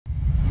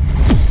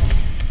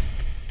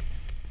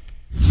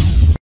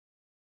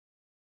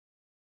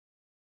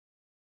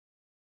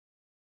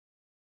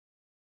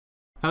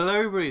Hello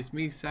everybody, it's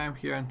me Sam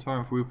here and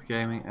Tom for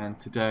WoopaGaming, and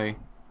today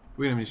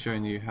we're going to be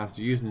showing you how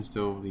to use and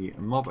install the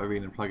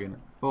MobArena plugin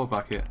for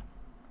Bucket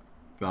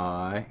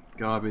by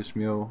Garbage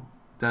Mule,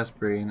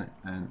 Dasbreen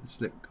and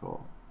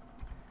Slipcore.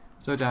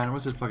 So Dan,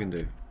 what does this plugin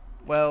do?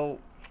 Well,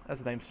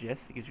 as the name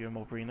suggests, it gives you a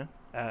MobArena.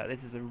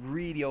 This is a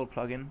really old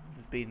plugin. This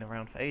has been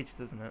around for ages,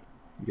 hasn't it?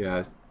 Yeah,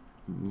 it's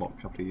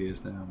a couple of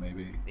years now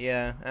maybe.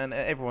 Yeah, and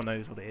everyone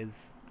knows what it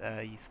is.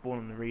 You spawn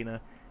an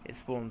arena, it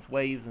spawns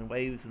waves and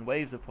waves and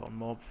waves upon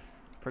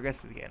mobs,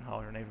 progressively getting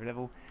harder on every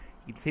level.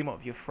 You can team up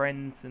with your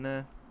friends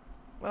and,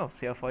 well,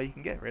 see how far you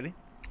can get, really.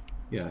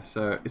 Yeah,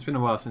 so it's been a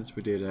while since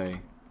we did a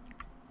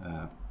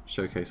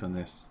showcase on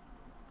this,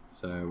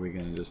 so we're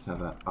going to just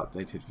have an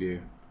updated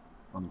view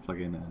on the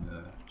plugin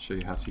and show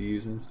you how to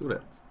use and install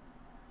it.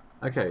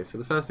 Okay, so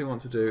the first thing we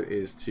want to do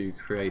is to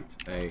create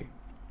a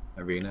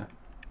arena.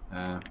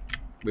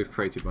 We've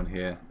created one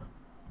here.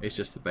 It's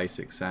just a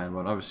basic sand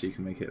one. Obviously you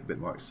can make it a bit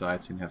more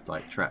exciting, have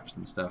like traps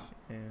and stuff.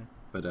 Yeah.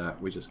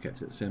 But we just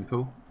kept it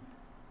simple.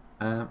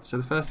 So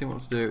the first thing we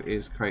want to do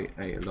is create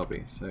a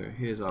lobby. So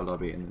here's our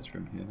lobby in this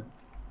room here.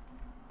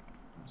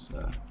 Let's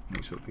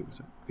make sure people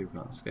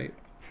can't escape.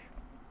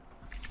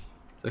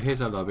 So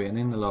here's our lobby, and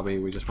in the lobby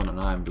we just want an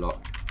iron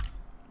block,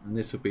 and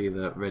this will be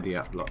the ready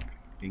up block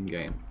in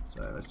game.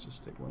 So let's just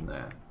stick one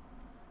there.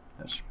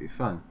 That should be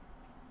fun.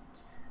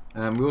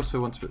 We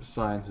also want to put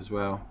signs as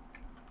well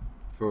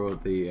for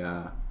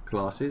the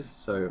classes.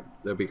 So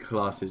there'll be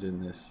classes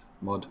in this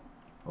mod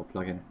or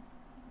plugin.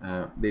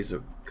 These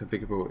are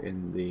configurable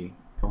in the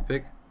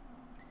config,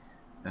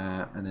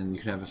 and then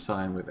you can have a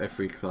sign with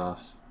every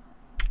class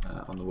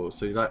on the wall.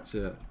 So you'd like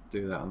to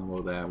do that on the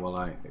wall there while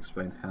I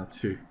explain how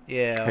to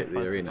create the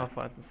arena. I'll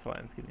find some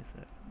signs. Give me a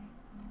sec.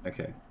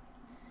 Okay.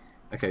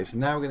 Okay, so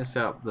now we're going to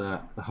set up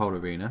the whole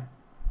arena.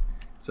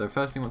 So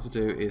first thing we want to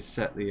do is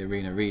set the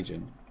arena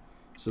region.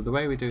 So the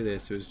way we do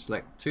this is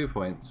select 2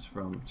 points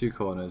from 2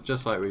 corners,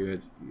 just like we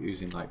would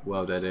using like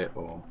World Edit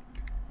or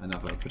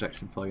another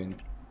protection plugin.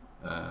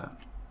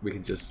 We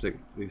can just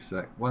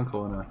select one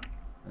corner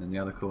and the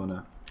other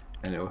corner,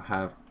 and it will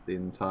have the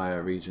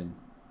entire region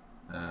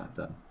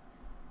done.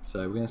 So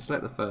we're going to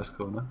select the first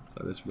corner,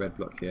 so this red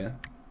block here.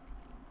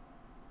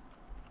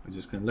 We're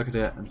just going to look at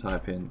it and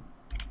type in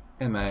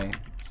MA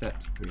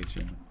set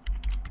region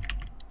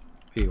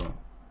P1,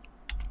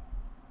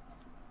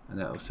 and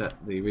that will set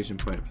the region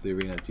point for the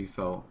arena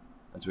default,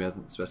 as we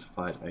haven't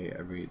specified a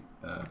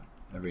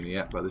arena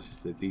yet, but this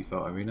is the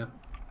default arena.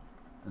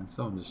 And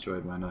someone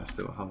destroyed my nice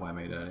little hole I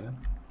made earlier.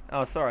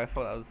 Oh, sorry, I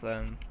thought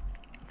that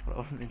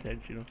wasn't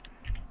intentional.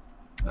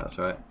 That's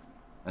right.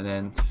 And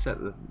then to set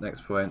the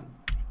next point,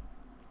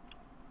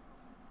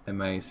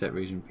 MA set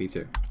region P2,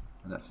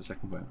 and that's the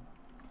second point.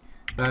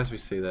 So as we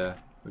see there,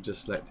 we've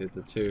just selected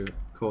the 2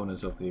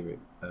 corners of the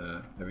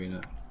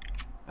arena,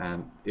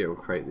 and it will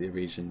create the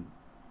region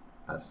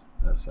as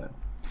so.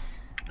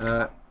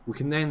 We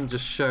can then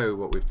just show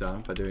what we've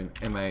done by doing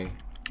MA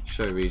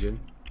show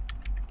region.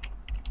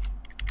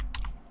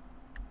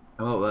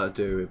 And what that'll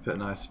do is put a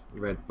nice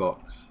red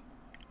box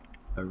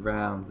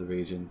around the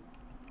region,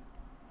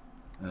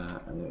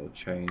 and it will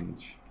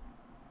change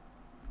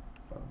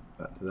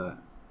back to that,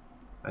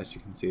 as you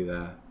can see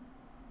there,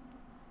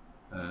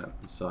 the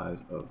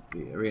size of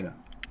the arena.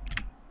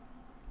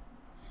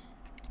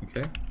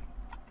 Okay,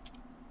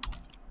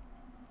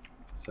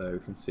 so we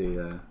can see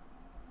there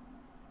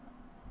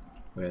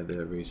where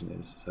the region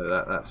is, so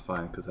that's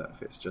fine because that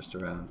fits just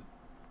around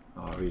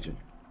our region.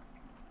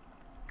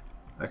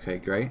 Okay,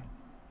 great.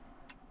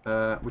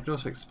 We can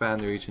also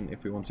expand the region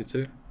if we wanted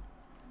to,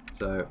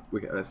 so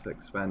let's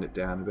expand it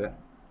down a bit,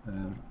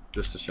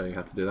 just to show you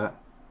how to do that.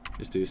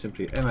 Just do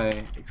simply MA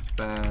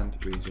expand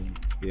region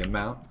the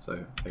amount,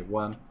 so say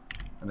 1,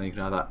 and then you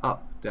can either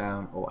up,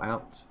 down or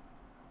out,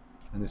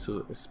 and this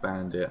will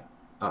expand it.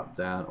 Up,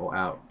 down or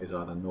out is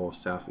either north,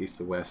 south,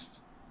 east or west,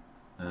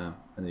 and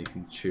then you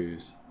can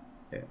choose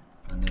it,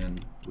 and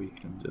then we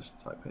can just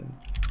type in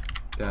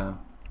down,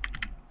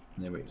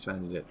 and then we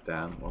expanded it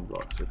down 1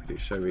 block. So if we do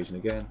show region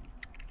again,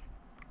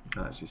 you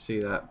can't actually see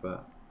that,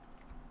 but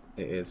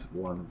it is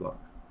 1 block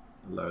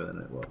lower than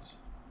it was.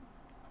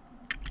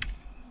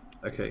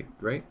 Okay,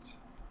 great.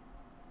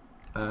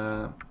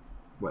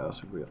 What else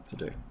have we got to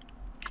do?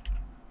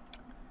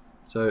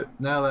 So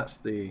now that's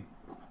the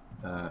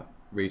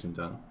region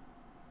done,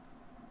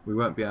 we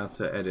won't be able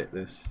to edit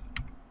this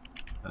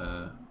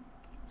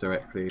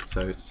directly.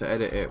 So to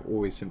edit it, all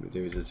we simply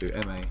do is just do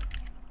MA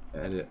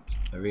edit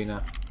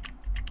arena,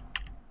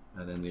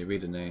 and then the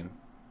arena name,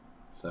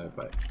 so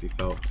by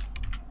default,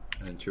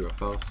 and then true or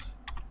false.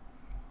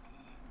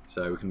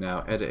 So we can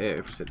now edit it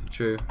if we set to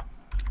true,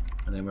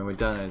 and then when we're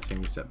done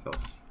editing we set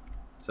false.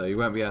 So you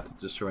won't be able to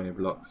destroy any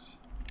blocks.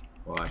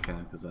 Well, I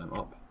can because I'm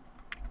up,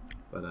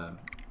 but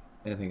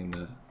anything in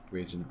the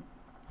region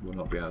will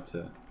not be able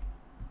to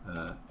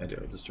edit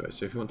or destroy.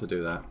 So if you want to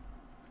do that,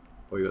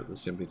 all you have to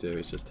simply do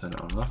is just turn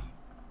it on and off.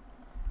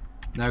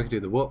 Now we can do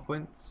the warp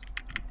points.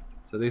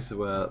 So these are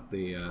where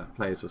the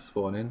players will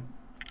spawn in,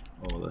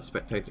 or the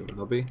spectator will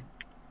lobby.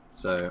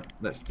 So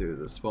let's do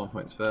the spawn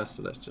points first.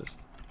 So let's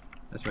just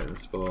Let's make them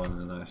spawn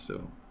in a nice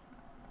little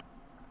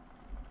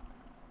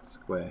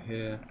square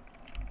here.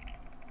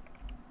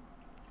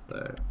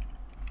 So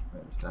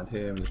let's stand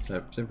here and just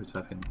simply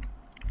type in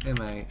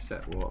MA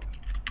set warp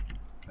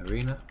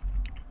arena,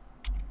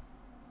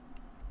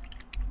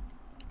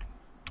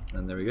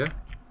 and there we go.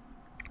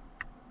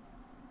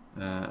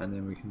 And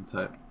then we can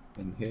type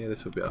in here.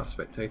 This will be our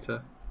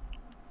spectator.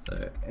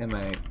 So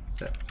MA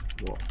set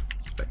warp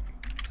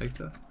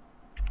spectator.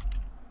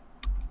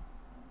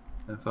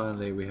 And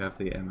finally we have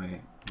the MA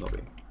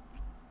lobby.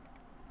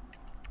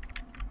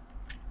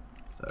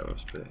 So we'll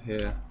just put it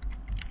here.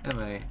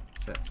 MA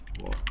set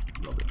warp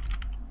lobby.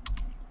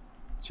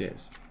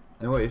 Cheers.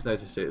 And what you've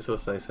noticed, it's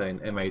also saying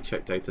MA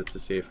check data to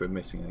see if we're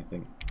missing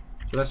anything.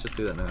 So let's just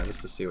do that now,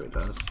 just to see what it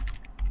does.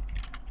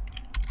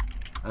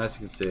 And as you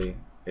can see,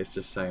 it's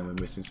just saying we're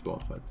missing spawn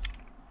points.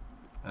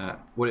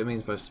 What it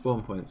means by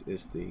spawn points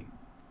is the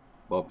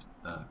mob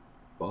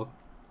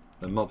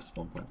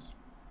spawn points.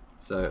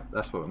 So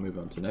that's what we'll move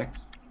on to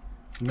next.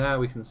 So now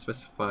we can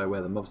specify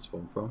where the mobs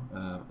spawn from.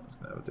 I was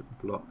going to have a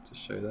different block to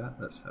show that.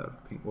 Let's have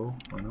a pink wall,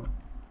 why not?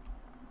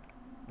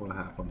 We'll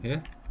have one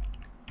here.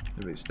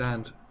 Then we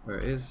stand where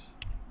it is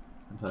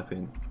and type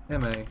in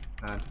MA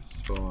add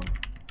spawn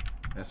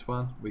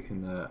S1. We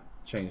can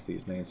change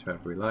these names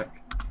however we like.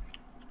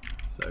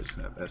 So just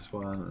going to have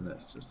S1 and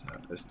let's just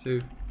have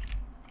S2.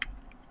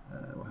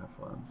 We'll have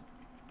one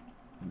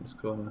in this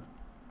corner.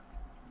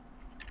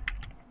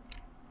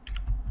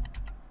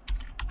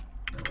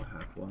 And we'll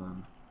have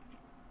one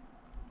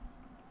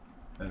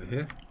over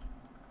here.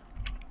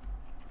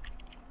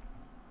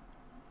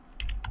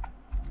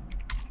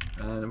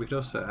 And we can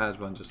also add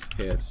one just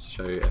here to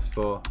show you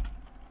S4.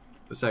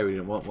 But say we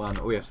didn't want one,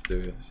 all we have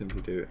to do is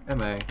simply do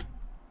MA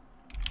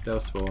del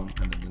spawn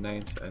and then the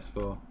name, so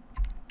S4.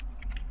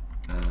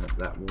 And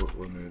that will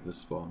remove the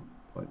spawn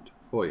point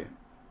for you.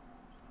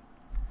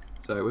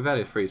 So we've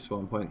added 3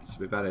 spawn points,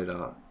 we've added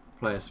our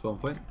player spawn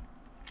point,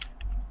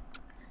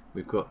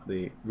 we've got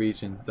the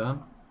region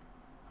done.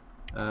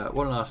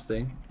 One last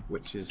thing,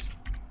 which is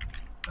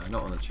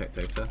not on the check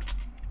data,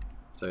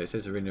 so it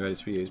says arena ready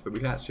to be used, but we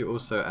can actually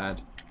also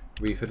add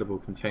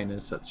refillable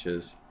containers such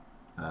as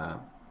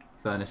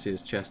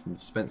furnaces, chests and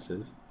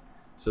dispensers.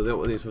 So that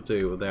what these will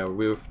do, they'll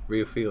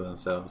refill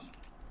themselves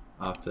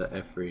after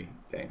every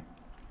game.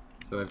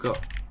 So I've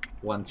got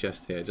one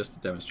chest here just to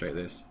demonstrate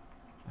this.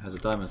 It has a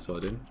diamond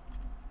sword in.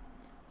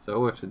 So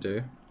all we have to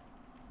do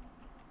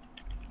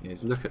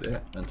is look at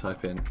it and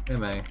type in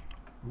MA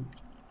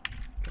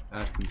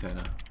add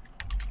container,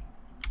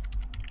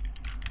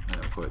 and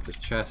we'll call it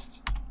just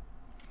chest,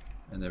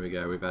 and there we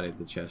go, we've added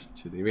the chest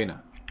to the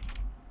arena.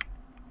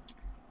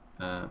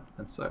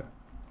 And so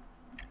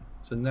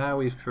now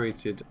we've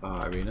created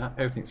our arena,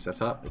 everything's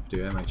set up. If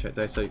you do MA check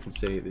data, you can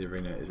see the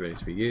arena is ready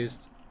to be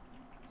used,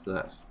 so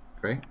that's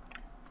great.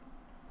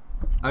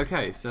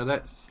 Okay, so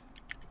let's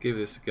give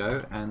this a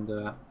go and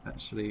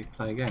actually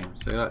play a game.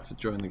 So you like to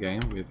join the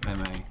game with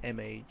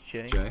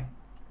MAJ.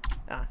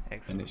 Ah,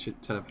 excellent. And it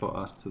should teleport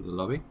us to the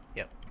lobby.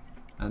 Yep.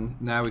 And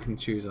now we can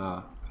choose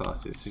our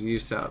classes. So you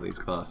set up these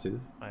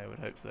classes. I would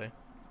hope so.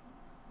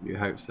 You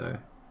hope so.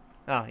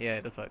 Ah,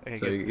 yeah, that's right. Okay,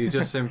 so good. you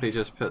just simply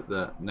just put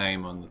the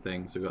name on the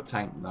thing. So we've got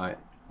Tank, Knight,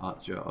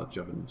 Archer, Odd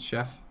Job and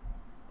Chef.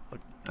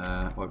 What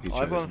have you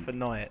chosen? I've gone for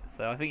Knight,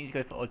 so I think you should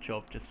go for Odd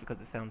Job just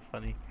because it sounds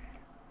funny.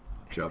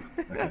 Job.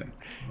 Okay.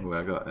 Oh,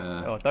 I got.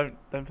 Oh, don't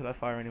put that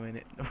fire anywhere in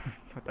it.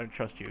 I don't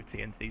trust you with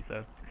TNT,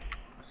 so.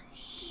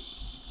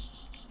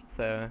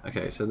 So.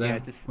 Okay, so then yeah,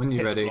 just when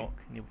you're ready,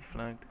 block and you'll be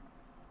flagged.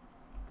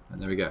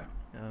 And there we go.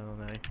 Oh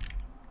no.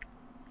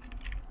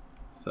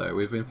 So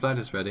we've been flagged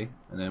as ready,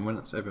 and then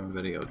once everyone's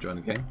ready, it'll join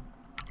the game,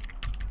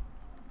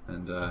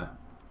 and the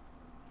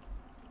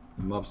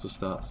mobs will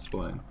start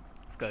spawning.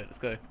 Let's go. Let's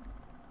go.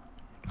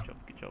 Good job.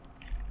 Good job.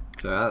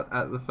 So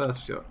at the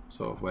first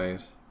sort of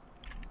waves,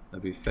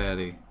 they'll be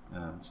fairly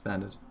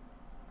standard.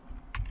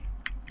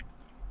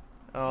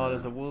 Oh,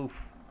 there's a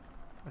wolf.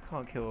 I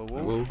can't kill a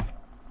wolf. A wolf?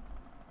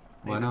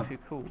 Why not? Too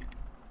cool.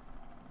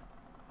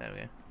 There we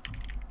go.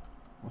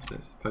 What's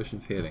this? Potion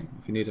of healing.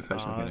 If you need a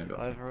potion of healing,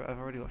 I've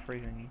already got 3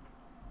 thingy.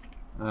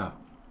 Ah,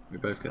 we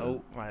both get them.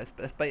 Oh, right.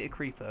 Let's bait a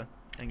creeper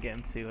and get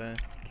him to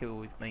kill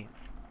all his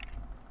mates.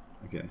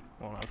 Okay.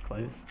 Well, that was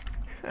close.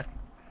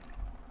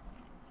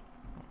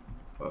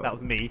 Oh. That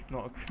was me,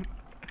 not.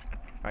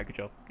 Right, good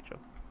job. Good job.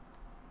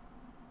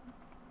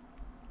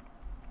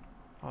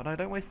 Oh no!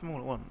 Don't waste them all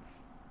at once.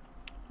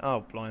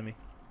 Oh, blimey.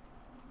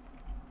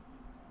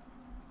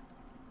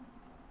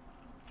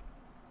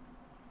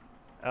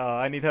 Oh,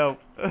 I need help.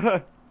 Oh,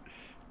 that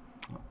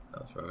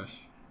was rubbish.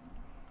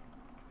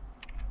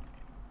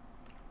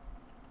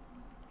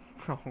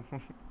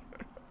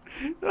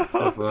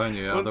 Still behind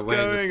you. What's The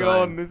waves are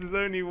going on? This is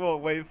only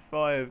what, wave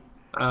 5.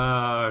 Oh,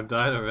 I'm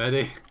dying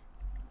already.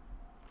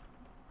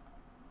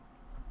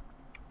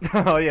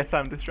 Oh yes,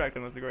 I'm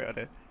distracted. That's a great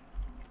idea.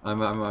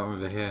 I'm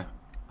over here.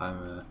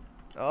 I'm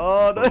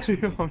Oh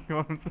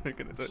no! I'm so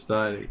good at it.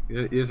 Slightly.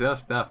 You're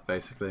just stuff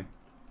basically.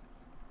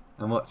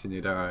 I'm watching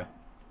you, don't worry.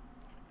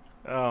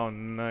 Oh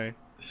no.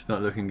 It's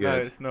not looking No,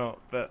 good. it's not,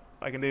 but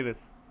I can do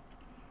this.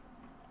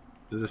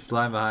 There's a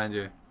slime behind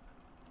you.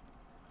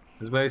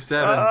 There's wave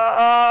 7.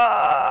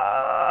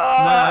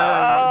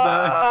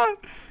 Ah!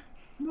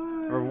 No,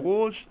 no.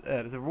 Reward.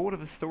 There's a reward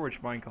of a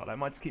storage minecart. That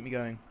might just keep me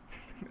going.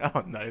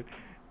 Oh no!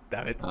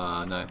 Damn it.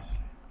 Ah, nice.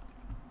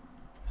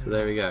 So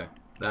there we go.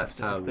 That's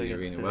Still- how still the again,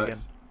 arena still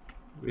works.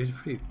 Really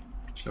pretty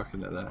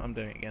shocking at that. I'm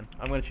doing it again.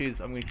 I'm gonna choose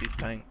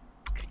tank.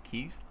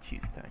 Choose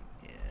tank.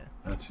 Yeah.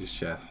 That's his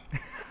chef.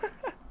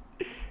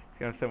 He's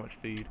gonna have so much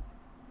food.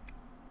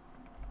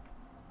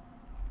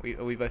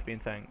 Are we both being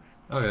tanks?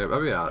 Okay,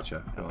 I'll be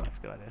Archer. Go Oh, on. that's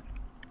a good idea.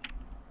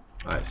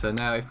 Right, so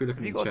now if we look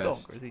Have in you the got a dog,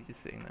 chest, or is he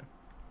just sitting there?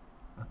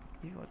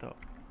 You got a dog.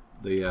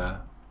 yeah,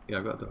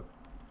 I've got a dog.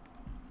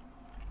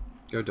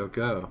 Go dog,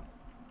 go.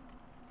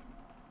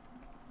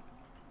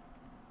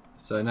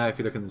 So now if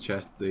you look in the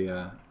chest,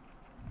 the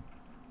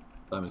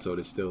diamond sword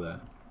is still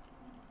there.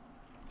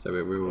 So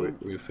we will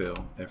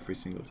refill every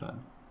single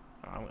time.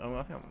 I think I'm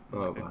Oh,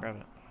 gonna wow. grab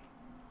it.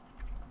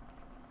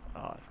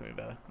 Oh, it's gonna be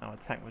better. Now I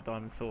tank with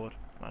diamond sword.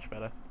 Much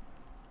better.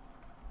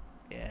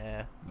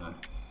 Yeah. Nice.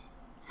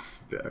 It's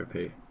a bit OP.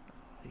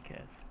 Who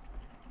cares?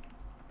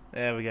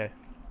 There we go.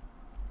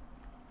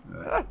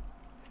 Right. Ah!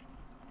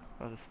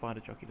 That was a spider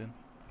jockey then.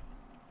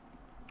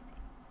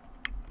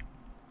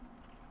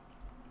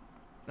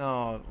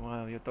 Oh,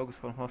 wow, your dog's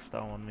gone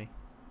hostile on me.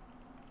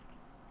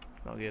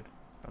 It's not good.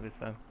 Not good,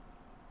 Sam.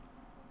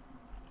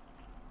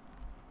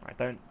 Right,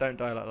 don't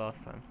die like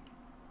last time.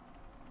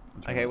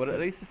 Okay, well at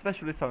least the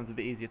special this time is a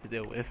bit easier to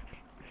deal with.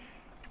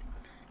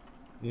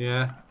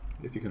 Yeah,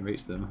 if you can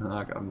reach them.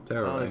 I'm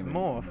terrible. Oh, there's aiming.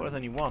 more. I thought there was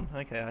only one.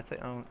 Okay, I'll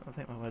take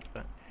my words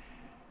back.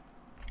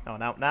 Oh,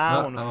 now No,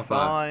 I'm I'm on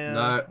fire.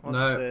 No, What's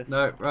no, this?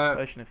 no, right.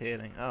 Potion of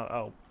healing.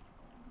 Oh,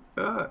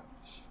 Ah, that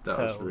was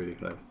Turtles. really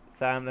close.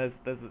 Sam, there's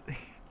a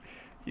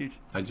huge.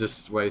 I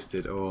just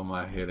wasted all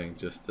my healing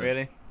just to,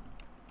 Really?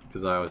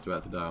 because I was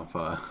about to die on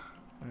fire.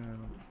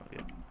 That's not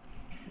good.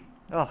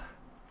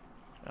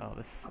 Oh,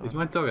 this. Is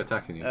my dog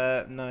attacking you?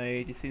 No,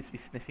 he just seems to be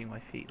sniffing my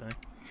feet though.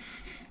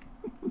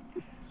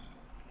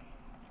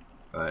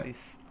 Right.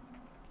 These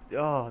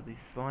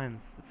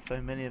slimes. There's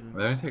so many of them.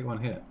 They only take one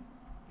hit.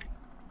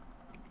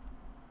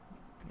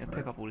 I'm gonna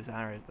pick up all these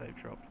arrows they've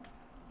dropped.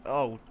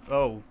 Oh.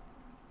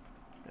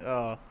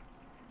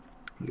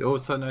 You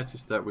also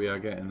noticed that we are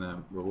getting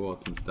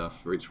rewards and stuff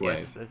for each wave.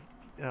 Yes, there's.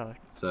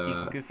 So you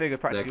can configure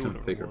practically all the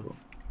configurable.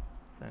 rewards.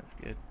 So that's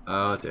good.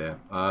 Oh dear,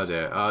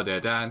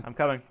 Dan. I'm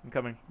coming.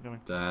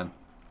 Dan.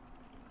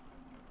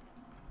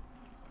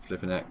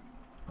 Flipping neck.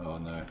 Oh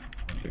no,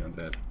 I think I'm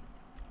dead.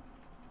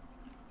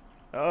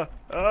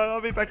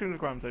 I'll be back in the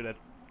ground. I'm so dead.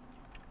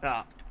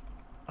 Ah.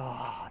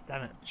 Oh,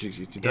 damn it. You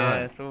Yeah, die.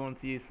 it's all on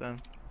to you,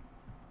 Sam.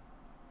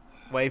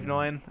 Wave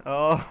 9.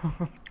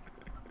 Oh.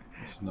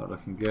 It's not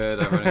looking good.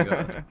 I've only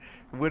got.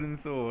 Wooden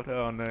sword.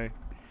 Oh no.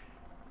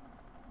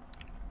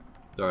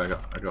 Sorry,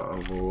 I got a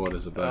reward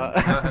as a bone.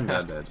 Uh, I'm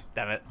now dead.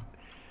 Damn it.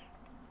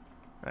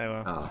 Oh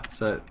well. Ah,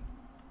 so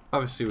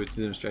obviously we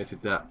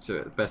demonstrated that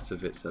to the best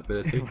of its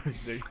ability.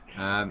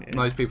 Yeah.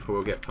 Most people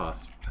will get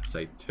past,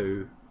 say,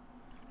 2.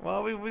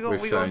 Well, we got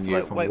We've to shown you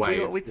like from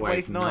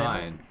wave 9.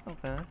 9. It's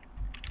not bad.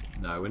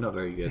 No, we're not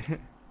very good.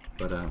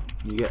 But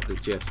you get the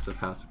gist of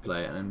how to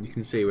play it, and you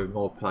can see with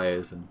more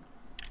players and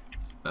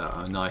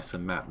a nicer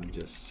map than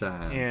just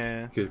sand,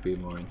 Yeah. could be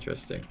more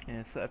interesting.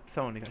 Yeah, so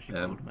someone who actually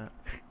build a map.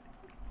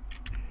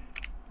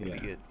 Yeah. Be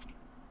good.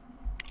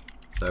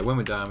 So when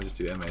we're done, we just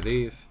do MA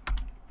leave,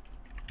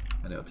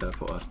 and it'll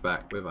teleport us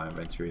back with our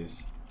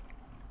inventories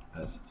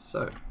as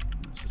so.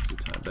 Let's just do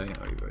time doing it.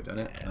 Oh, you've already done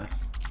it. Yeah.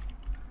 Nice.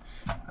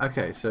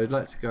 Okay, so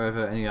let's go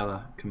over any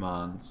other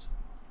commands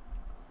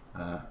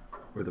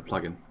with the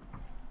plugin,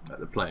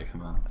 the player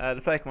commands.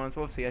 The player commands,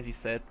 well, obviously, as you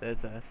said,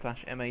 there's a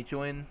 /MA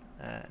join,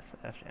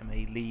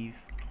 /MA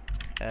leave.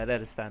 They're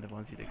the standard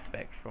ones you'd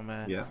expect from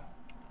Yeah.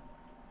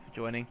 for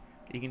joining.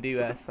 You can do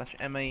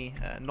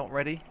 /MA not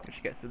ready,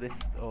 which gets a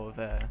list of.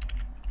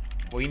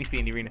 Well, you need to be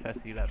in the arena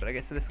first to do that, but I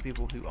guess a list of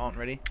people who aren't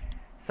ready.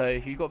 So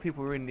if you've got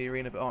people who are in the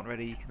arena but aren't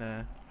ready, you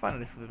can find a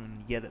list of them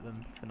and yell at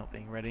them for not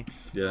being ready.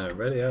 Yeah,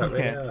 ready up,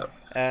 ready Yeah. up.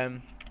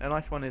 A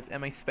nice one is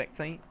MA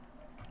spectate,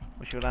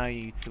 which will allow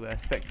you to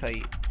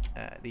spectate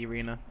the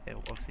arena,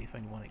 obviously if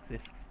only one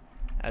exists,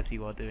 as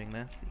you are doing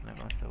there, so you can have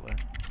a nice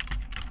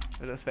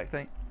little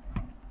spectate.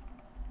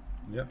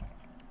 Yep.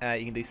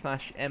 You can do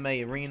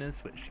 /MA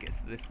arenas, which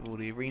gets the list of all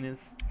the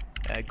arenas.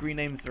 Green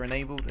names are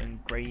enabled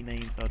and grey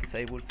names are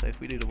disabled, so if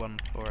we do the one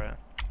for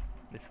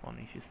this one,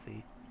 you should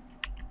see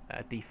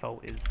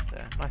default is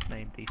nice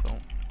name, default,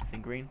 it's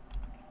in green.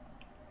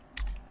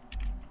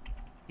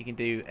 You can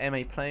do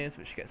MA players,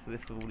 which gets the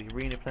list of all the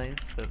arena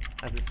players, but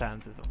as it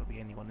stands, there's not going to be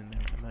anyone in there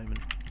at the moment,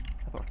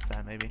 apart from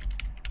Sam maybe.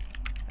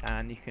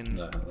 And you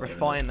can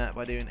refine that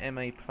by doing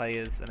MA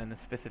players and then a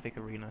specific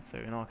arena, so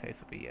in our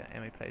case it'll be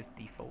MA players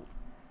default,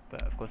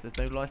 but of course there's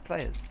no live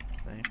players,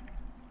 so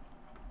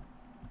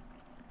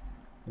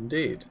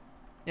Indeed.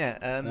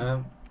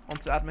 yeah.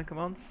 Onto admin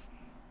commands.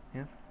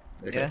 Yes.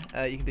 Okay.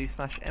 Yeah. You can do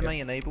 /MA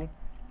enable,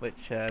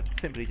 which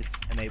simply just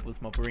enables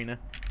MobArena.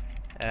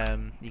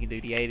 You can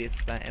do the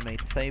alias MA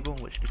disable,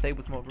 which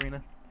disables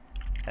MobArena.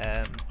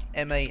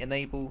 MA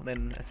enable,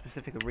 then a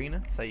specific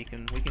arena, so we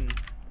can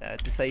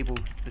disable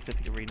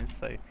specific arenas.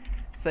 So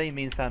say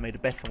me and Sam made a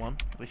better one,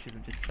 which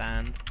isn't just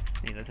sand.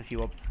 You know, there's a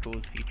few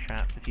obstacles, a few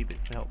traps, a few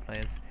bits to help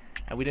players,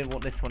 and we didn't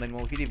want this one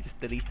anymore. We could either just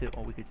delete it,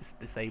 or we could just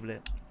disable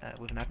it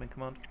with an admin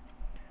command.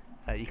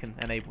 You can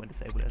enable and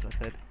disable it, as I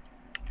said.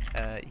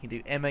 You can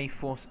do MA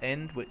force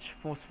end, which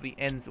forcefully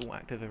ends all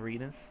active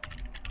arenas.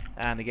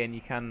 And again,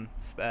 you can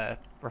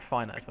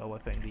refine that as well by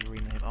putting the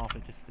arena name after,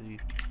 just to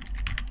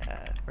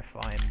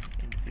refine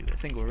into a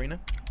single arena.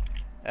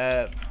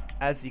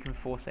 As you can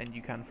force end,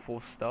 you can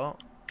force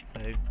start. So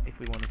if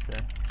we wanted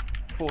to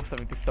force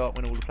something to start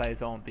when all the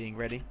players aren't being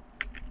ready,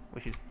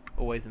 which is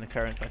always an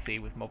occurrence I see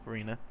with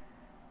MobArena,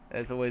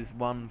 there's always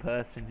one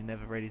person who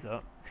never readies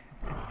up.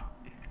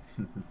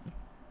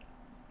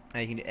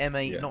 And you can do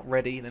MA not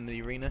ready in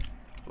the arena,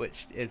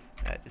 which is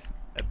just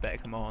a better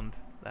command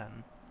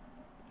than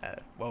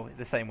well,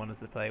 the same one as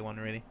the player one,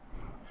 really.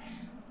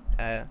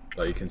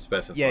 Like you can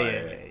specify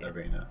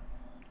arena.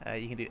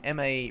 You can do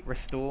MA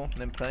restore,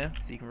 then player,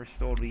 so you can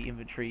restore the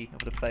inventory of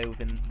the player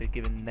within the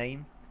given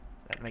name.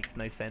 That makes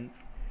no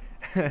sense.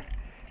 So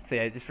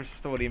yeah, just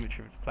restore the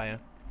inventory of the player.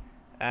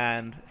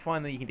 And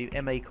finally, you can do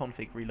MA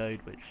config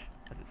reload, which,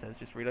 as it says,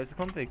 just reloads the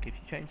config if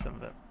you change some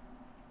of it.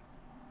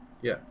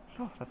 Yeah.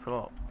 Oh, that's a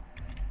lot.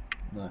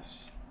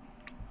 Nice.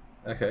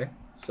 Okay,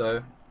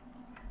 so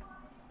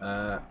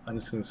I'm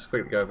just going to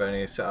quickly go over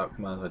any setup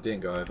commands I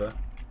didn't go over.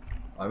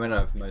 I went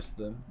over most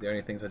of them. The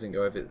only things I didn't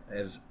go over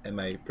is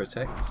MA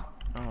protect.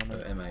 Oh,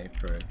 nice. So MA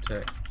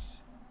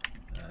protect,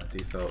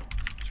 default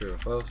true or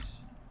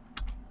false.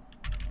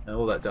 And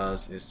all that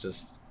does is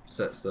just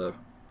sets the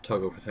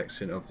toggle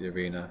protection of the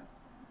arena.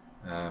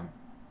 The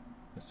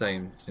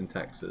same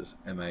syntax as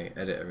MA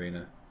edit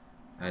arena.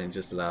 And it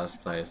just allows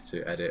players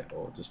to edit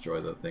or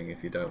destroy the thing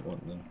if you don't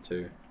want them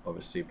to.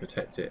 Obviously,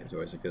 protect it is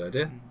always a good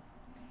idea.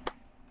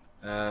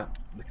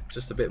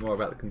 Just a bit more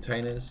about the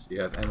containers.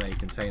 You have MA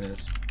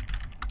containers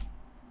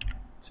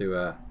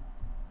to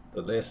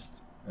the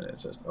list, and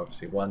it's just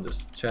obviously one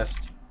just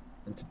chest,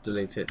 and to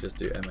delete it just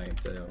do MA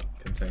del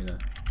container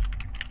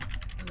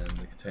and then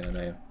the container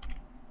name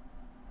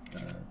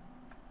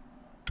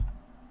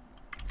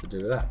to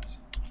do that.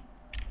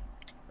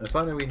 And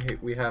finally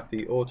we have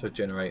the auto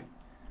generate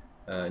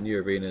new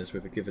arenas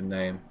with a given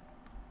name,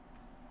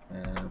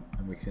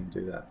 and we can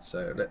do that.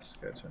 So let's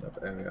go to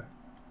another area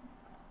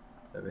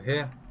over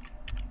here,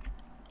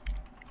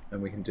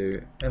 and we can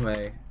do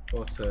MA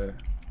auto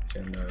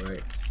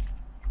generate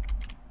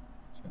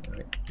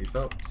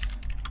default.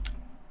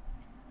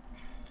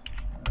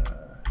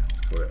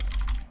 Let's call it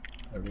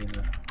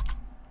arena,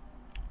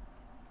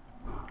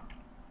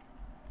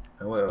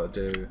 and what I'll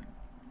do,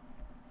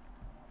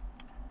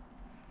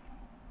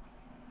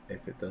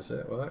 if it does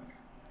it work.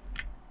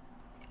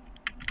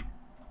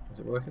 Is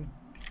it working?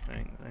 I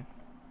think so.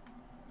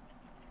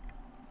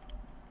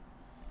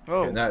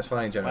 Oh, yeah, now it's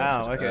finally generated.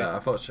 Wow, okay.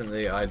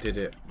 Unfortunately, I did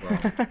it wrong.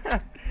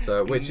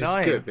 So, which is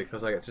good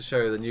because I get to show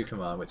you the new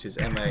command, which is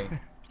MA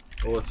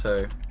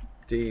auto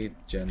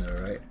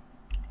degenerate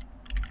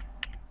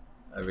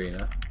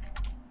arena,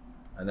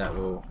 and that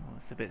will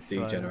it's a bit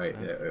degenerate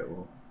slow, it. It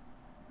will.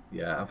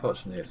 Yeah,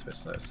 unfortunately, it's a bit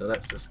slow. So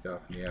let's just go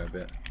up in the air a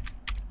bit.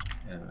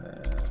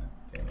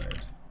 Game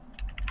mode.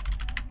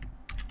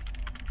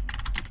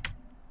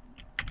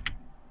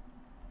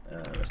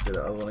 Let's do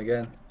that other one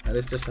again, and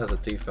this just has a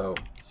default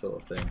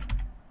sort of thing,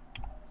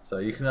 so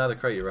you can either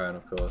create your own,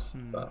 of course,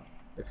 but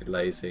if you're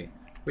lazy,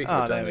 we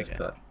can generate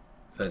that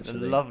eventually.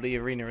 The lovely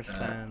arena of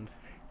sand.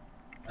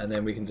 And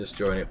then we can just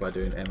join it by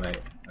doing MA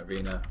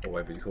arena, or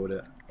whatever you called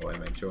it, or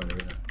MA join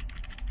arena.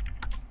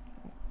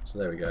 So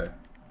there we go. Would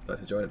you like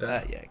to join it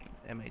down? Yeah,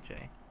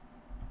 MAJ.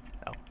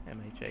 Oh,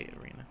 MAJ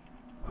arena.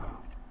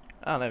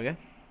 Oh, there we go.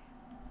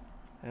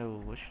 Oh,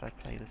 what should I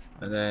play this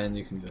time? And then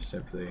you can just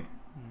simply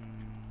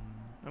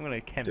I'm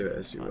gonna chemist do it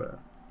as you were.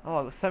 Oh,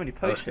 I've got so many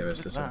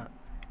potions. Look at that.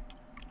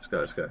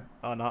 Let's go.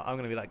 Oh no, I'm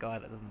gonna be that guy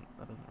that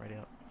doesn't ready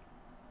up.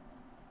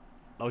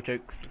 No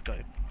jokes. Let's go.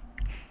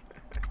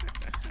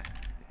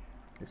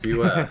 If you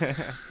were.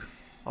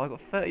 Oh, I've got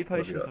 30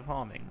 potions of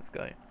harming. Let's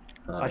go.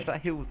 Hi. Actually,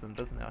 that heals them,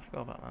 doesn't it? I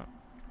forgot about that.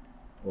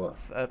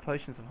 What?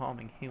 Potions of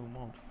harming heal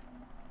mobs.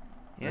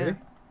 Yeah, really?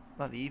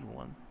 Like the evil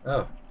ones.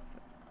 Oh,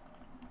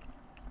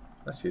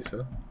 that's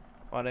useful.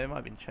 Oh no, it might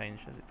have been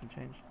changed. Has it been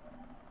changed?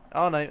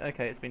 Oh no,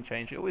 okay, it's been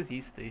changed. It always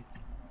used to.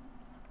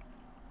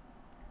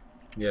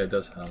 Yeah, it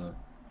does harm them.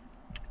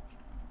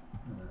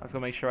 I was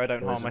gonna make sure I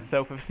don't harm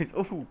myself with this.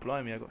 Oh,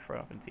 blimey, I got thrown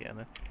up into the air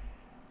there.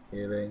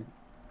 Healing,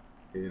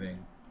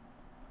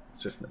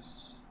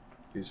 swiftness.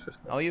 Use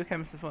swiftness. Oh, are you a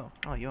chemist as well?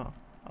 Oh, you are.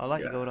 I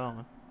like your gold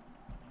armor.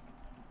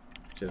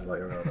 Just like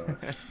your gold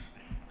armor.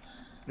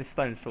 This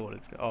stone sword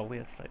is good. Oh, we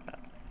are so bad.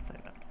 So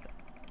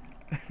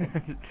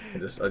bad.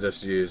 I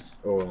just used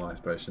all of my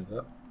potions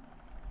up.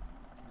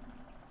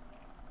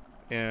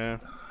 Yeah.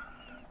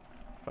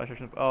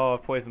 Oh, I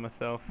poisoned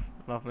myself.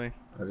 Lovely.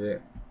 Have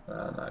you?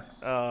 Ah,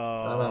 nice. Oh,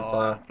 I'm on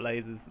fire.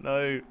 blazes.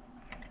 No.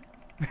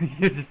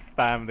 You just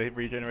spam the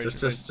regeneration.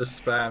 Just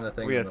spam the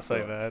thing. We on are the so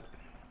floor. bad.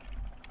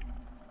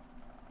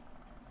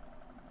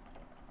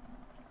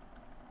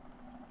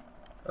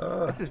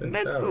 Oh, This is couldn't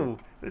mental. tell.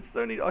 It's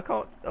only I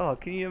can't. Oh,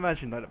 can you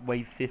imagine like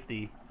wave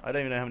 50? I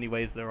don't even know how many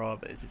waves there are,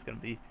 but it's just gonna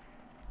be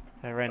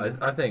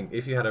horrendous. I think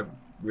if you had a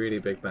really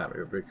big map, it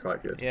would be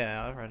quite good.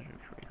 Yeah, I reckon it'd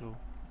be pretty cool.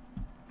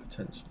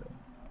 Potentially.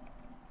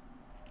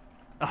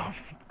 Oh,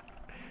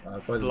 I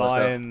poisoned myself.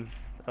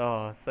 slimes.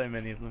 Oh, so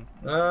many of them.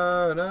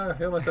 Oh no,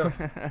 heal myself.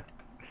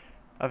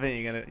 I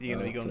think you're gonna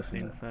Oh, be gone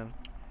definitely. soon, Sam.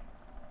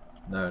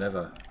 No,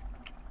 never. I'm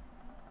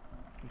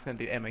just gonna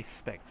do MA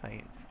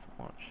spectate just to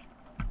watch.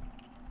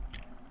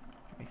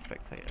 MA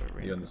spectate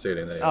arena. You're on the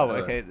ceiling there. Oh,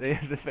 never. okay.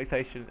 The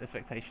spectators are the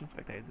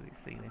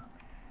ceiling.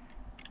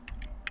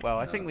 Well,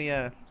 I think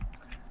if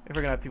we're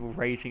gonna have people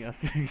raging us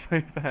doing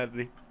so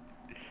badly.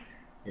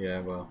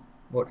 Yeah, well,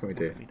 what can we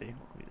do? What can we do?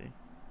 What can we do?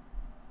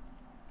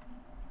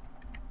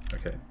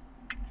 Okay.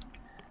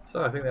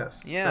 So I think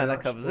that's Yeah,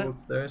 that covers it.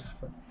 There is.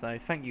 So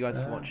thank you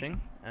guys for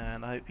watching,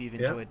 and I hope you've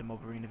enjoyed the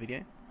MobArena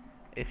video.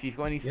 If you've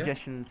got any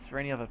suggestions for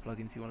any other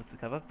plugins you want us to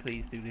cover,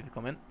 please do leave a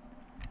comment.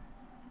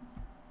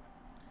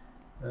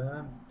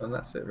 And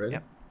that's it, really.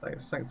 Yep.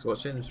 Thanks for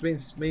watching. It's been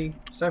me,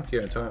 Sam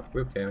Q, and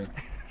WoopaGaming.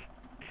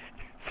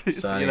 See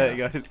you later,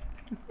 guys.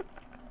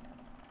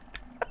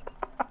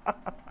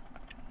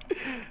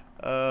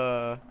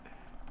 Oh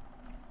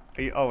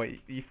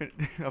wait, I thought you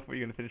were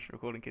going to finish the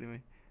recording, kidding me.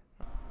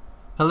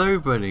 Hello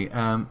everybody,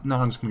 now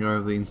I'm just going to go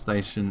over the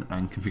installation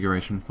and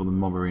configuration for the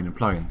MobArena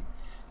plugin.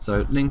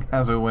 So link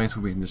as always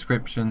will be in the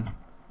description.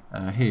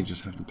 Here you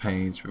just have the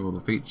page with all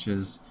the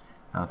features,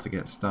 how to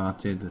get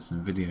started, there's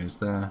some videos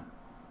there.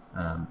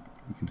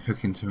 You can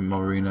hook into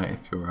MobArena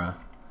if you're a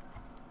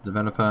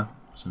developer,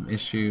 some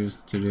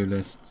issues, to-do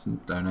lists,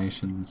 and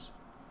donations,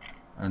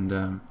 and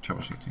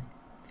troubleshooting.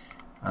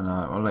 And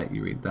I'll let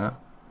you read that.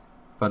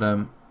 But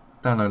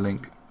download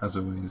link as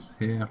always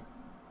here.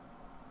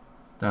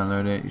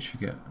 Download it, you should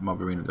get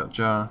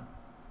mobarena.jar.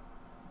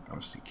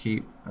 Obviously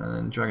keep, and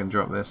then drag and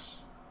drop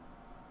this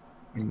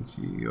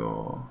into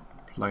your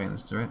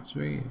plugins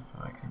directory,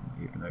 if I can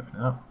even open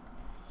it up.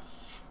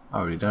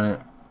 I've already done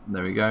it.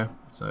 There we go.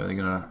 So they're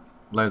going to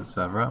load the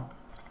server up.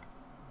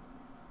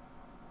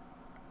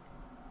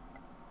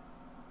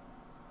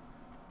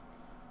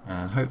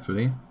 And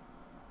hopefully,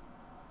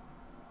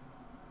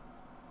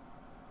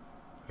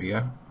 there we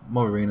go.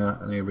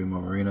 MobArena, enabling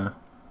MobArena.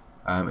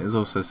 It is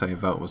also say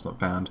Vault was not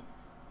found.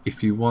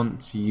 If you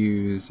want to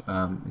use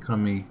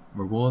economy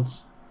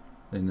rewards,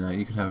 then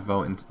you can have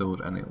Vault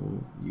installed and it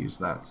will use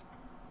that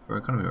for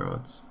economy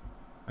rewards.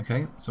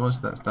 Okay, so once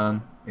that's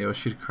done, it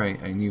should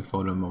create a new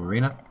folder in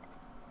MobArena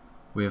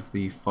with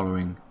the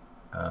following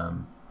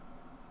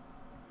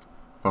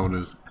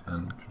folders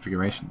and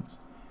configurations,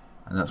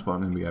 and that's what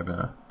I'm going to be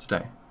over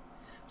today.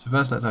 So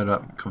first let's load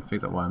up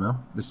config.yml.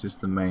 This is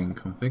the main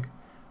config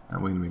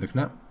that we're going to be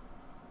looking at.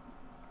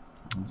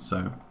 And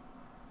so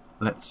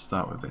let's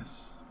start with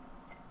this.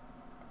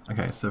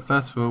 Okay, so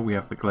first of all we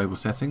have the global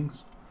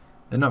settings.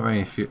 They're not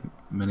very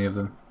many of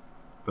them,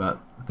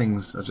 but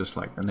things are just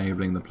like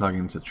enabling the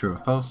plugin to true or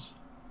false.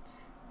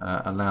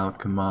 Allowed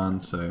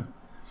commands, so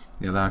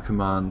the allowed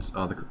commands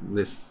are the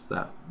lists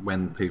that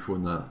when people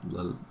in the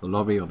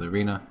lobby or the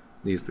arena,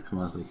 these are the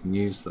commands they can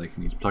use, so they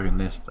can use plugin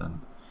list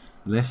and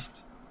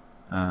list.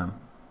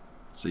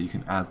 So you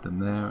can add them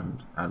there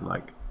and add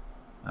like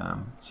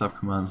sub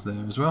commands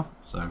there as well.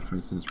 So for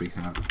instance we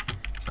can have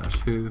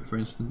 /who for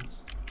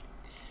instance.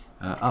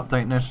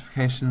 Update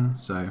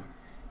notifications, so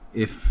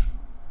if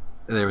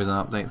there is an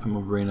update for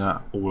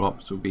MobArena, all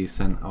ops will be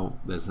sent, oh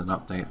there's an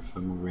update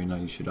for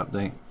MobArena, you should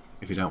update.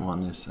 If you don't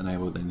want this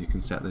enabled, then you can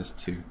set this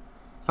to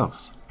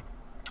false.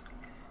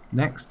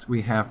 Next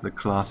we have the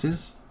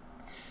classes.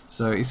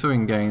 So you saw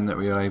in game that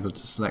we are able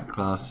to select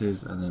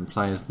classes and then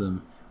play as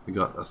them. We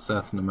got a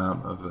certain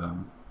amount of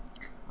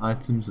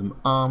items and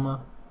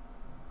armor,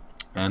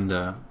 and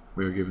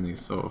we were given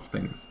these sort of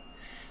things.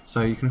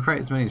 So you can create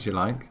as many as you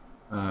like.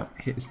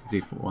 Here's the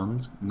default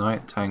ones: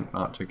 Knight, Tank,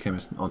 Archer,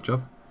 Chemist, and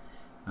Oddjob.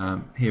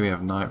 Here we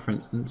have Knight, for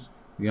instance.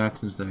 The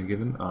items that are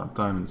given are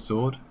Diamond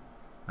Sword,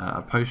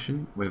 a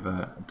potion with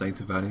a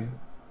data value,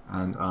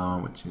 and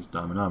armor, which is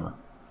Diamond Armor.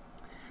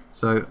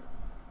 So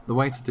the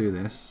way to do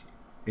this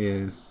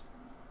is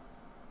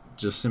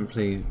just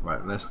simply,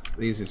 the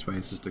easiest way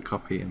is just to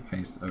copy and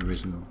paste the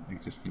original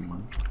existing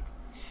one.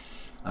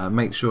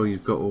 Make sure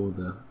you've got all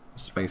the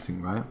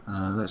spacing right.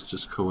 Let's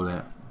just call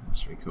it,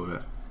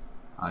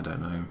 I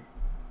don't know,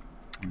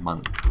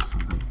 monk or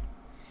something.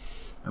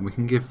 And we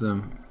can give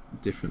them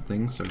different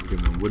things, so we can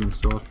give them a wooden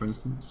sword for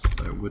instance,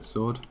 so wood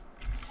sword.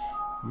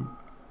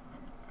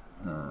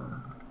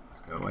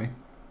 Let's go away.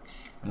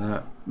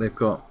 They've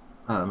got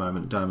at the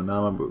moment diamond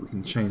armor, but we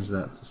can change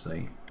that to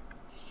say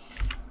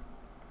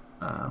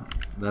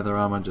leather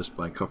armor just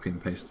by copy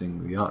and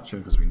pasting the archer,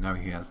 because we know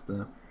he has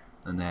the,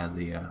 and they're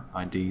the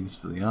IDs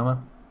for the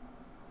armor.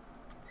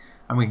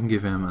 And we can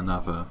give him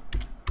another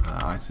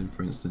item,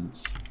 for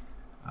instance.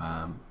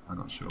 I'm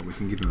not sure. We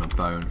can give him a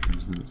bone, for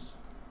instance,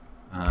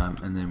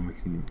 and then we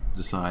can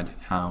decide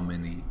how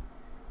many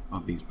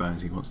of these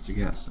bones he wants to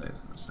get. So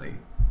let's say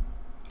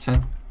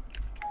 10.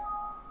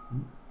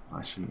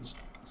 I shouldn't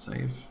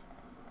save.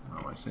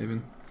 Why am I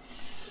saving?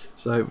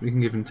 So we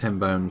can give him 10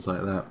 bones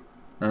like that,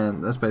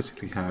 and that's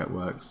basically how it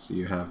works.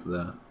 You have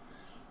the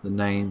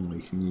name, or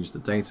you can use the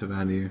data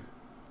value,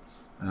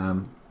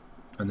 and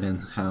then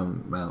how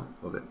amount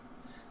of it.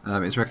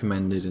 It's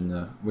recommended in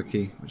the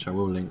wiki, which I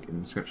will link in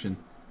the description,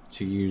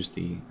 to use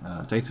the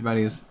data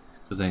values,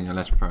 because then you're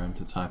less prone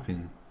to type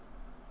in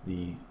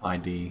the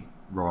ID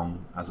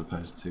wrong, as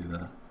opposed to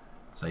the,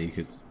 say you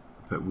could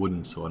put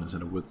wooden sword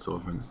instead of wood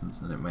sword, for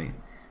instance, and it may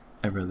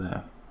error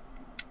there.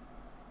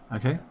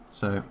 Okay,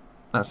 so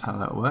that's how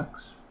that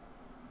works.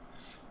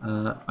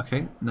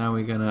 Okay, now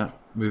we're gonna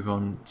move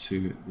on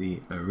to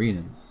the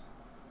arenas.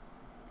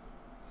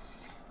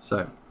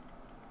 So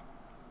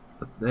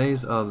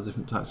these are the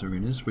different types of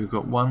arenas. We've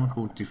got one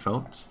called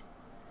default,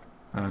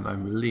 and I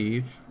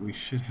believe we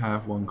should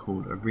have one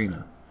called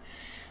arena.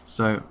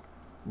 So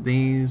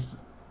these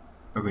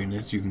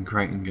arenas you can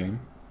create in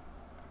game,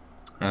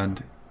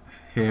 and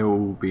here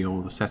will be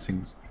all the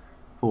settings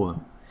for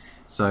them.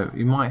 So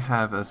you might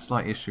have a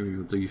slight issue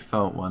with your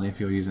default one if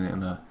you're using it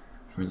in a,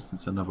 for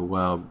instance, another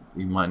world.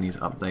 You might need to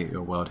update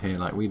your world here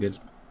like we did,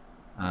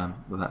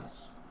 but that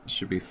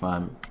should be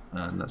fine,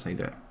 and that's how you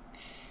do it.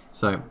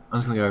 So I'm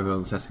just going to go over all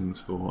the settings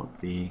for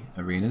the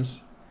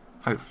arenas.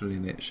 Hopefully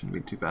it shouldn't be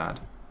too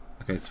bad.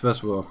 Okay, so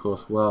first of all, of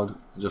course, world,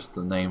 just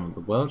the name of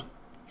the world.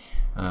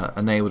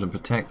 Enabled and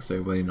protect,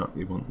 so whether or not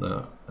you want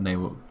the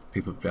enable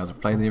people to be able to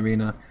play the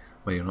arena,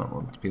 whether you not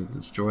want people to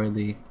destroy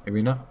the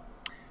arena.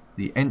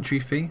 The entry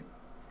fee,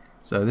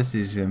 so this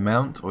is the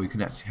amount, or you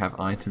can actually have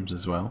items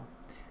as well.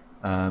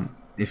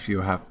 If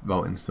you have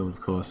Vault installed,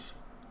 of course,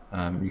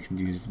 you can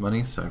use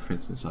money. So for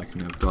instance, I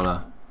can have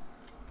 $10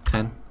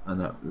 and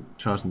that would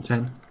charge them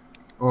 10,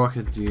 or I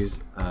could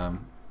use an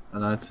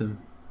item,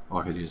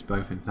 or I could use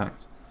both in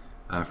fact.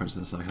 For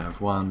instance, I can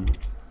have one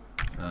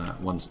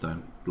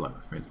stone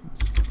block, for instance.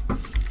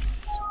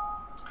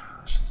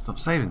 I should stop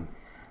saving.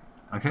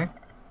 Okay,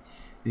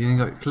 you then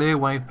got clear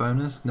wave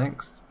bonus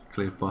next,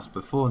 clear boss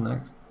before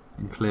next,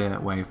 and clear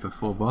wave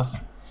before boss.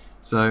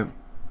 So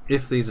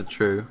if these are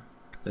true,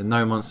 then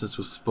no monsters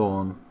will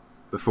spawn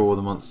before all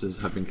the monsters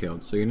have been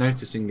killed. So you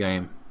notice in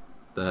game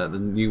the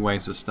new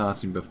waves are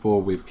starting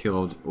before we've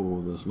killed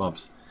all those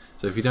mobs.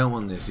 So if you don't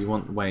want this, you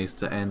want waves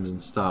to end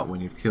and start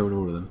when you've killed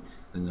all of them,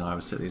 then I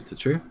would set these to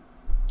true.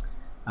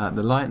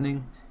 The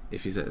lightning,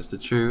 if you set this to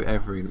true,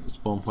 every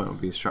spawn point will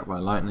be struck by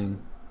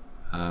lightning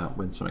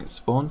when something's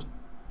spawned.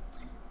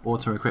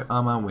 Auto equip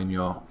armor, when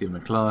you're given a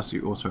class,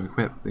 you auto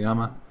equip the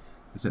armor.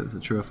 You set this to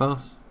true or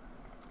false.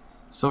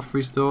 Soft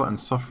restore and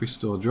soft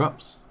restore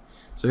drops.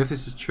 So if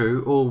this is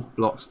true, all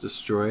blocks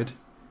destroyed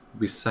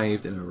will be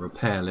saved in a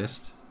repair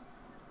list,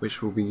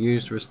 which will be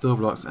used to restore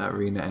blocks at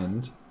arena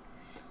end.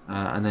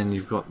 And then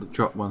you've got the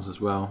drop ones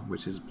as well,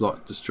 which is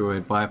block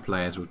destroyed by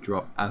players will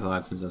drop as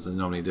items as they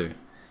normally do.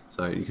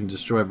 So you can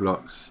destroy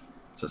blocks,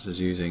 such as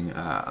using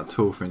a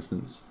tool, for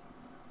instance.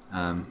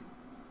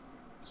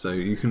 So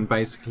you can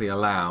basically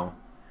allow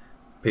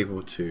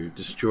people to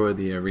destroy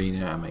the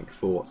arena and make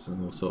forts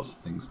and all sorts of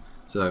things.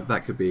 So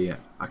that could be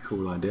a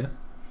cool idea.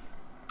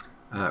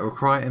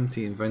 Require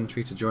empty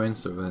inventory to join,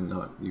 so then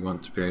you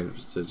want to be able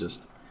to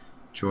just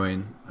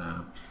join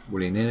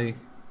willy-nilly,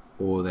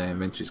 or their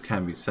inventories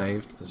can be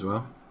saved as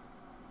well.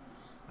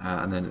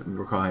 And then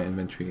require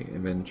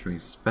inventory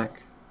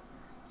spec,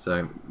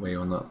 so where you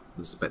want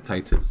the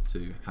spectators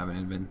to have an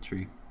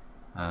inventory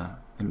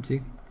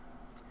empty.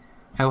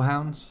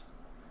 Hellhounds,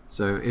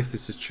 so if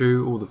this is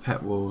true, all the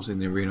pet walls in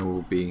the arena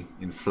will be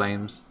in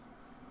flames.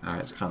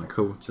 It's kind of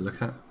cool to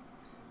look at.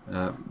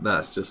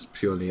 That's just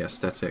purely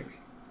aesthetic.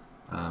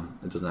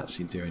 It doesn't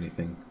actually do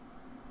anything.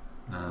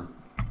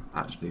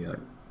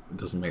 It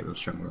doesn't make them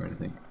stronger or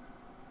anything.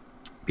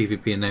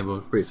 PvP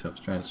enabled, pretty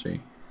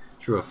self-explanatory.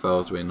 True or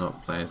false, we're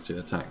not players to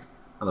attack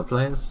other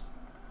players.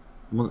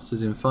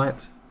 Monsters in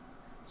fight,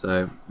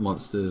 so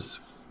monsters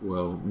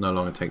will no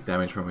longer take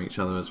damage from each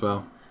other as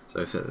well.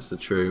 So if that's the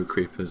true,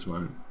 creepers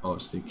won't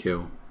obviously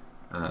kill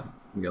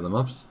the other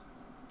mobs.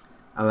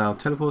 Allow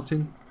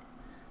teleporting,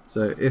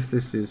 so if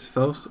this is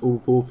false,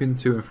 all warping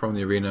to and from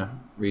the arena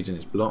region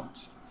is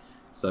blocked.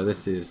 So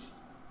this is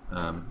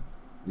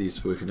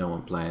useful if you don't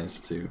want players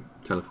to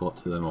teleport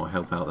to them or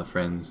help out their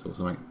friends or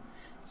something.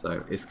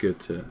 So it's good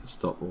to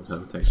stop all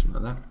teleportation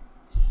like that.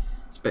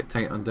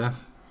 Spectate on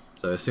death,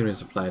 so as soon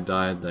as a player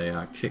died, they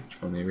are kicked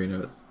from the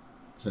arena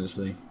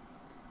essentially.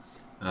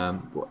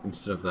 But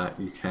instead of that,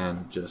 you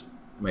can just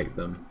make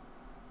them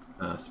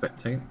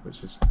spectate,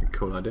 which is a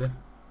cool idea.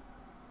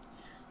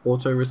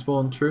 Auto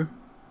respawn true.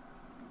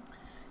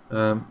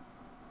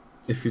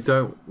 If you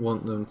don't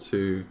want them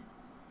to,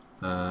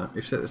 if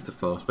you set this to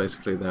false,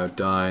 basically they'll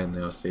die and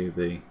they'll see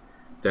the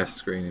death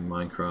screen in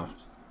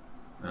Minecraft,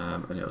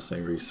 and it'll say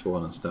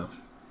respawn and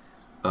stuff.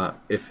 But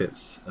if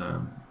it's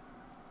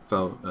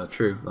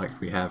true,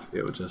 like we have,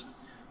 it will just,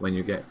 when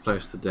you get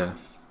close to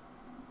death,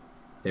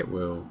 it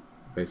will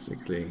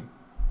basically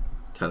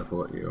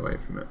teleport you away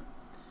from it.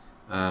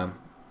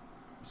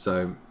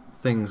 So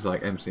things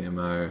like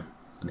MCMO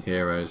and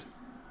heroes,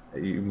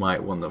 you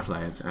might want the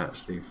player to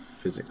actually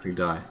physically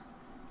die.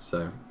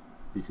 So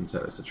you can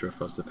set this to true or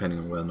false depending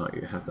on whether or not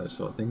you have those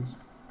sort of things.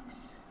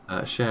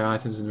 Share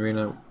items in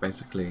Arena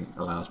basically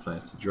allows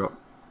players to drop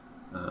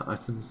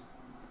items.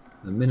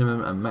 The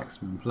minimum and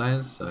maximum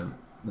players, so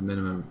the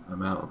minimum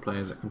amount of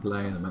players that can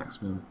play, the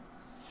maximum,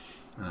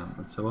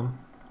 and so on.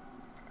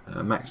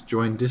 Max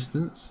join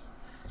distance.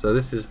 So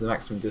this is the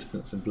maximum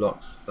distance in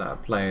blocks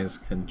that players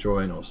can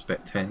join or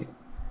spectate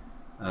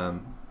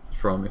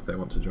from if they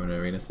want to join an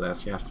arena. So they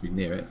actually have to be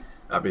near it.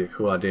 That'd be a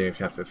cool idea if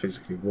you have to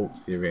physically walk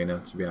to the arena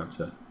to be able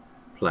to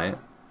play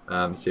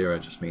it. 0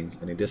 just means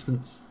any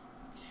distance.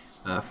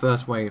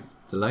 First wave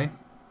delay.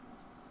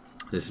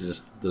 This is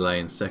just delay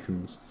in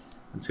seconds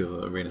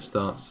until the arena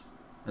starts,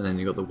 and then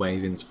you've got the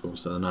wave interval,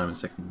 so the 9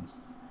 seconds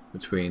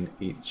between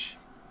each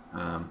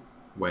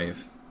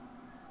wave.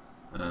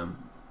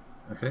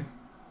 Okay,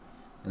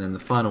 and then the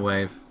final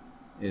wave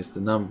is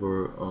the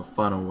number of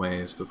final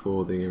waves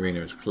before the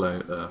arena is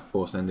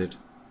force ended.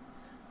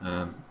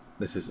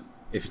 This is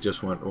if you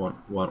just want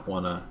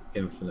an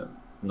infinite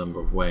number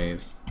of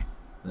waves,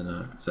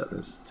 then set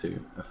this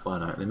to a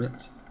finite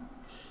limit.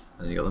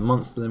 And then you got the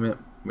monster limit,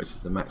 which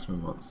is the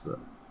maximum monster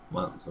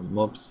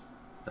mobs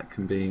that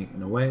can be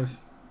in a wave.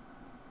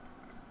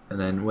 And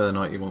then whether or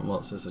not you want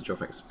monsters to drop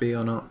XP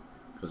or not,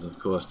 because of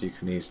course you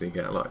can easily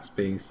get a lot of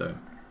XP, so it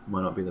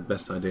might not be the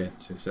best idea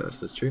to set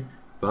this as true,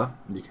 but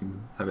you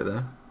can have it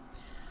there.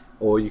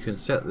 Or you can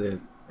set the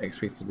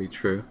XP to be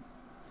true,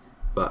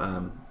 but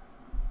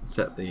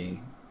set the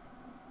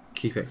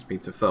keep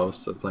XP to false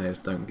so players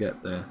don't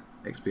get their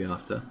XP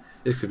after.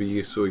 This could be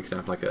useful. You could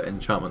have like an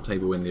enchantment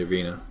table in the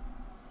arena,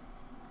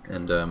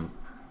 and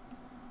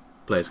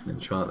players can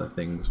enchant their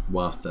things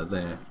whilst they're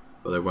there,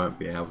 but they won't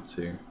be able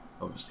to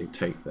obviously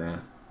take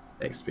their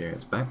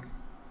experience back.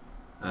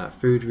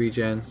 Food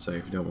regen, so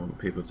if you don't want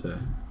people to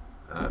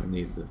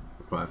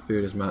require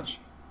food as much,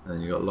 and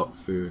then you've got locked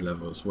food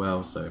level as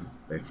well, so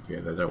basically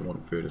they don't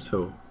want food at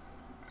all.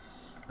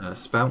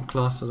 Spout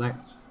class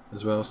select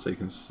as well, so you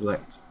can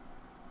select.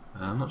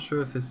 I'm not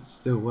sure if this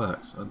still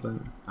works.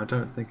 I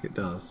don't think it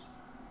does,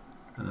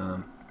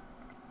 but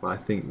I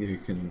think you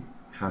can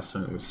have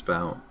something with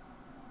spout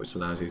which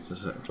allows you to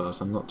select a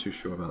class. I'm not too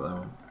sure about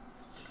that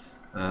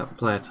one.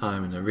 Player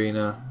time in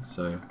arena,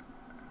 so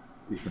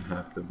you can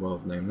have the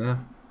world name there.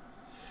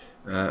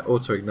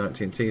 Auto ignite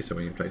TNT, so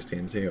when you place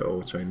TNT or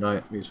auto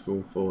ignite,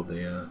 useful for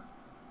the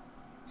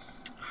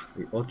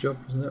odd job,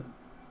 isn't it?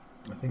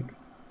 I think.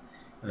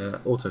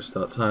 Auto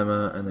start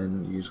timer, and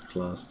then use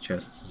class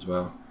chests as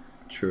well.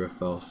 True or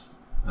false,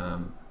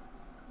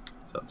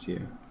 it's up to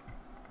you.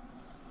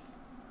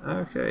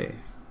 Okay.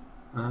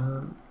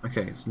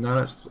 Okay, so now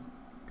let's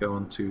go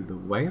on to the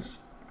waves.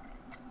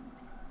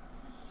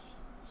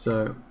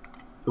 So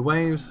the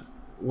waves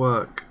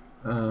work.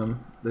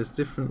 There's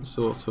different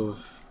sorts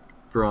of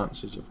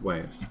branches of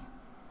waves.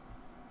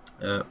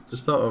 To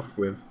start off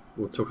with,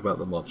 we'll talk about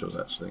the modules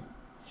actually.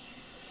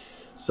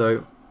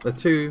 So there are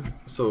two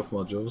sort of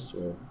modules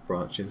or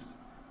branches: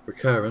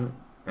 recurrent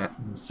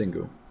and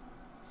single.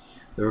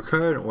 The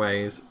recurrent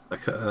waves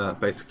occur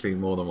basically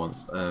more than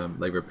once.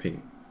 They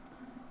repeat,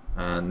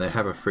 and they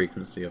have a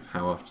frequency of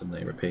how often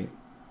they repeat,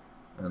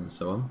 and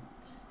so on.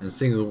 And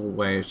single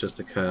waves just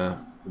occur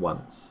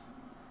once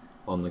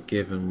on the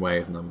given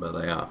wave number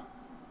they are.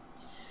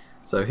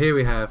 So here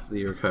we have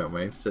the recurrent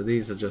waves. So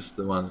these are just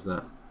the ones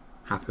that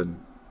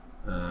happen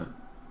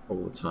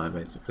all the time,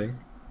 basically.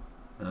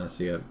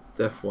 So you have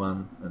Def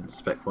 1 and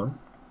Spec 1.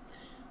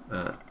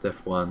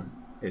 Def 1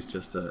 is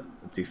just a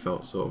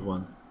default sort of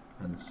one,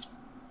 and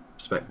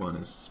Spec 1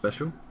 is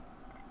special.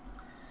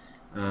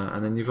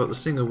 And then you've got the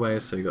single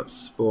waves, so you've got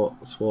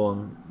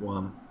Swarm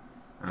 1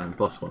 and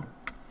Boss 1.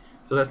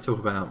 So let's talk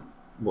about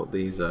what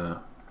these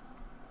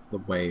the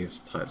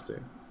waves types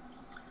do.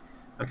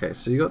 Okay,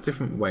 so you've got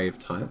different wave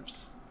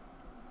types.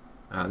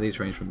 These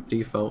range from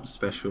default,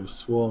 special,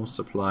 swarm,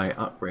 supply,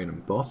 upgrade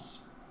and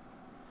boss.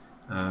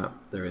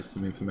 There is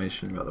some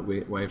information about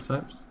the wave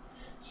types.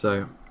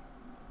 So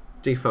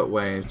default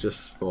waves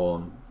just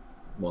spawn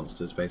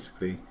monsters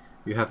basically.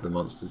 You have the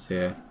monsters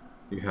here,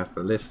 you have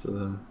the list of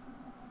them,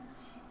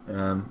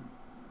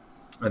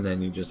 and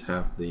then you just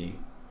have the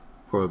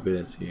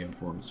probability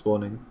of one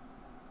spawning.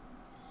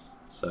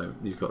 So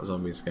you've got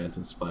zombies,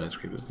 skeletons, spiders,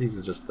 creepers. These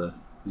are just the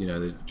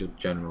the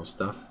general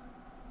stuff.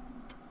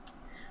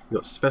 You've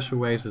got special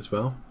waves as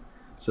well.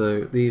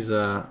 So these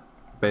are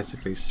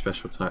basically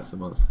special types of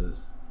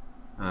monsters,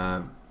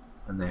 and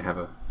they have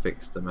a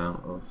fixed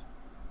amount of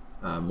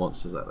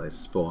monsters that they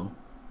spawn.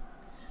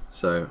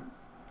 So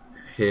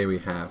here we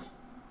have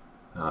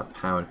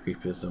powered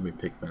creepers, zombie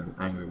pigmen,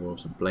 angry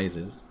wolves and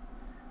blazes.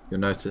 You'll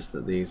notice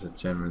that these are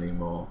generally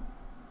more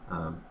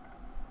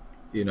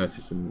you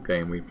notice in the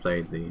game we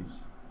played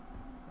these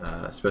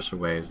special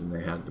waves and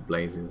they had the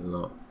blazes a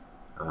lot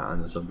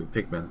and the zombie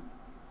pigmen,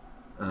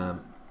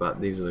 but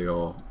these are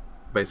your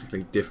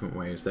basically different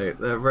waves. They're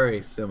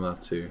very similar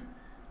to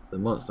the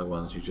monster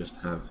ones, you just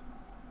have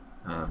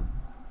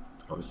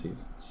obviously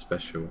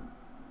special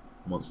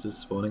monsters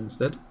spawning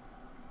instead.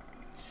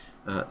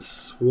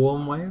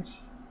 Swarm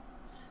waves.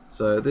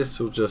 So this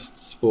will just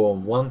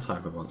spawn one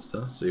type of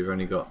monster. So you've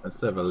only got,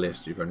 instead of a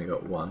list, you've only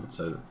got one.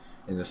 So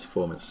in this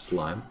form it's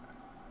slime.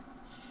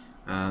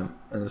 And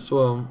the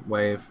swarm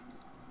wave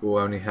will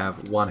only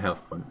have one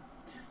health point.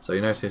 So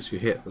you notice you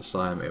hit the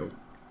slime, it will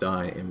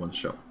die in one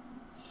shot.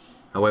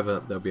 However,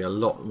 there'll be a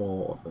lot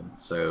more of them,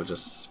 so it'll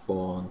just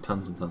spawn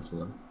tons and tons of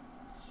them.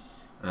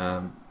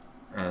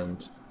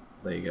 And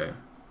there you go.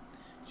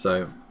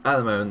 So at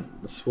the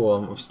moment, the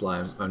swarm of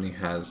slimes only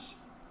has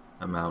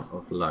amount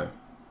of low.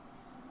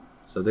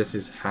 So this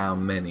is how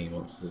many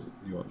monsters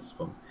you want to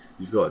spawn.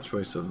 You've got a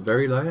choice of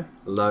very low,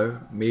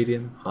 low,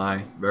 medium,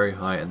 high, very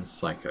high, and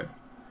psycho.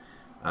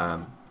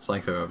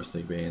 Psycho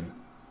obviously being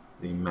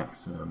the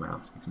maximum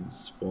amount you can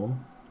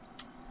spawn.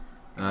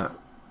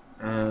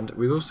 And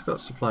we've also got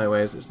supply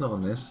waves. It's not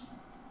on this,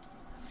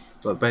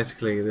 but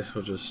basically this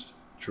will just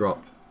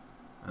drop.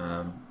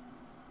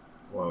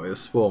 Well, it'll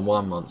spawn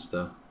one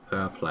monster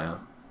per player,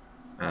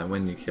 and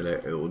when you kill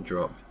it, it will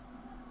drop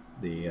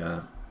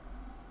the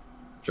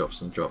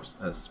drops and drops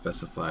as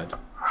specified.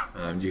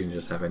 You can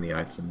just have any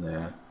item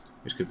there,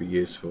 which could be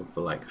useful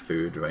for like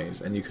food waves,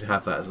 and you could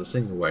have that as a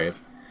single wave.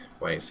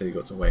 Wait, so you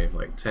got to wave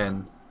like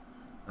 10,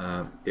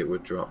 it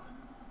would drop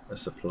a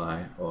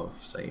supply of,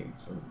 say,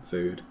 some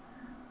food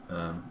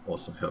or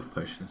some health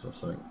potions or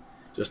something,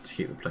 just to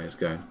keep the players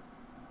going,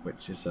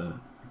 which is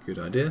a good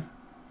idea.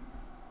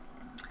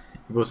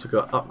 You've also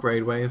got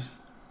upgrade waves.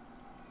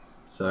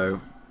 So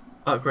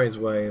upgrades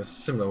waves,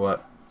 similar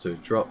work to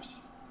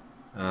drops,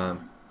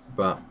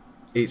 but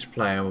each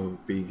player will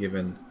be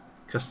given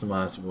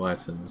customizable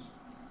items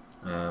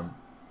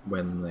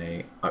when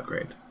they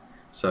upgrade.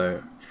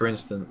 So for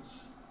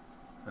instance,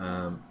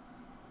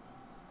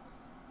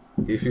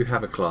 if you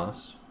have a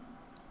class,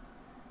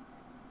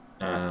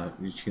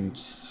 you can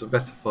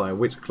specify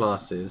which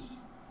classes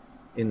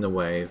in the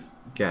wave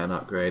get an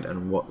upgrade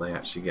and what they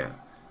actually get.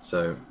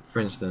 So for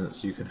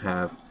instance, you can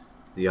have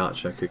the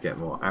archer could get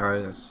more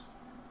arrows,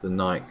 the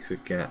knight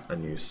could get a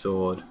new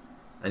sword,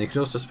 and you can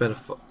also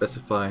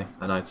specify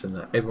an item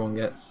that everyone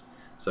gets.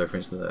 So for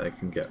instance, that they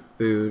can get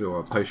food or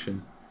a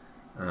potion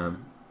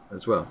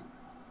as well.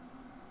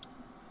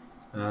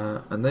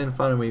 And then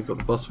finally we've got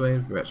the boss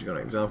wave. We've actually got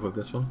an example of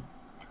this one.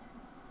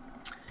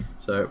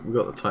 So we've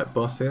got the type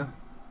boss here.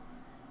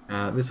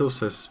 This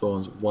also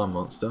spawns one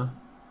monster,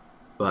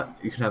 but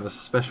you can have a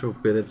special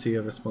ability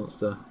of this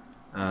monster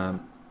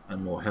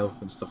and more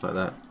health and stuff like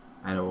that,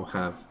 and it will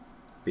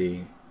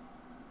be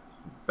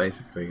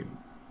basically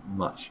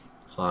much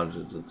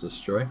harder to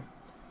destroy.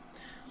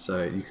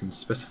 So you can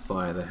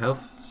specify the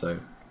health, so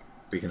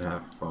we can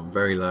have from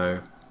very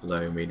low,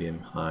 low, medium,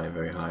 high,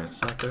 very high, and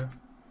psycho.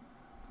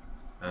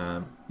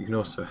 You can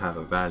also have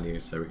a value,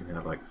 so we can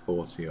have like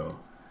 40 or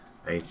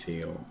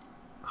 80 or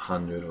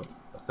 100 or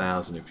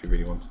 1,000 if you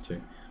really wanted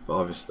to, but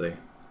obviously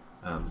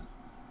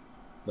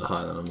the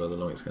higher the number, the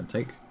longer it's going to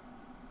take.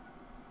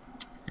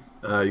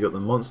 You got the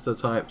monster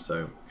type,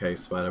 so okay,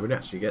 spider. We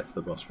didn't actually get to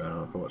the boss round,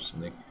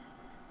 unfortunately,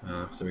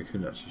 so we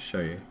couldn't actually show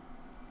you.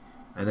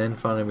 And then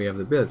finally we have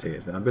the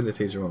abilities. Now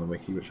abilities are on the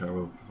wiki, which I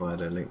will provide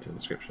a link to in the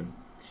description.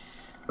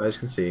 But as you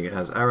can see, it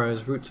has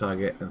arrows, root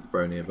target, and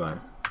throw nearby.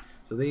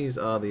 So these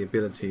are the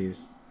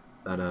abilities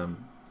that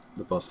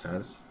the boss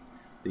has.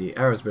 The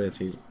arrows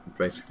ability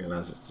basically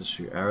allows it to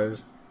shoot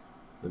arrows.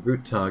 The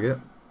root target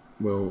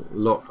will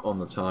lock on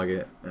the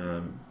target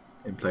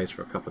in place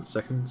for a couple of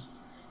seconds,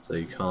 so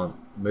you can't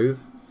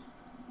move.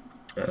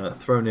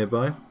 Throw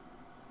nearby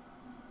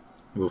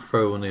will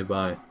throw all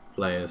nearby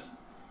players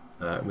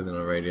within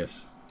a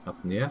radius up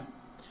in the air.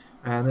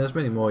 And there's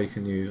many more you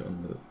can use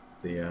on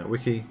the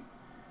wiki,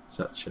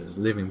 such as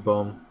living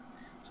bomb.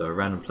 So a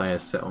random player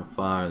is set on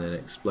fire and then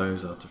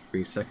explodes after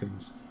 3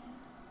 seconds.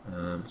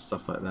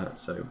 Stuff like that.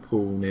 So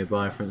pool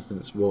nearby, for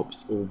instance,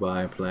 warps all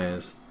by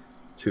players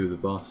to the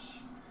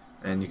boss,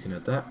 and you can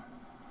add that.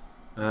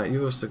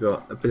 You've also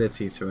got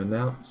ability to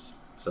announce,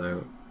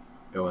 so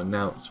it'll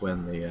announce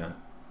when the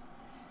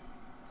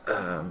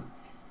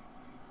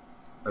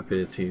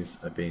abilities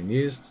are being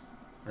used,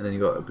 and then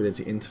you've got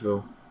ability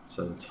interval,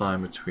 so the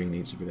time between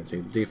each ability.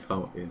 The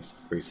default is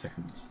 3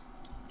 seconds.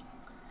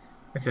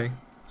 Okay,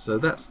 so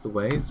that's the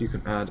waves. You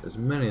can add as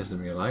many as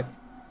them you like.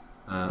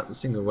 The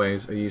single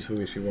waves are useful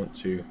if you want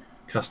to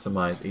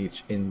customize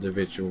each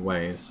individual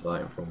waves,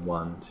 like from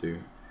 1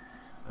 to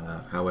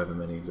however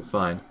many you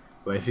define.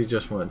 But if you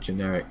just want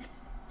generic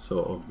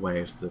sort of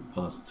waves to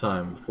pass the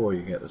time before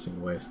you get the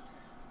single waves,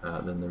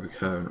 then the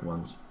recurrent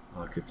ones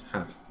are good to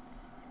have.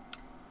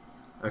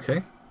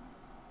 Okay,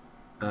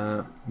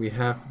 we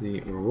have the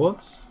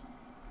rewards.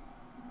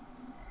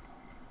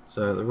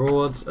 So the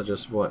rewards are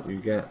just what you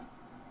get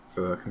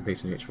for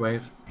completing each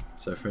wave.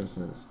 So for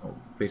instance,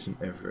 on completing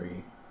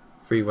every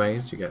 3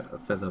 waves you get a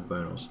feather,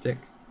 bone or stick.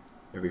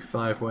 Every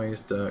 5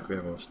 waves, dirt,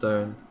 gravel or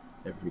stone.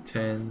 Every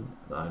 10,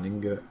 an iron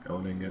ingot,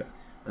 gold ingot.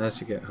 And as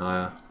you get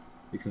higher,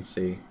 you can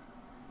see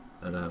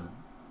that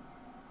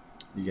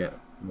you get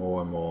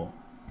more and more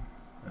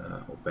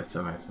or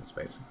better items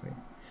basically.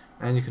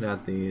 And you can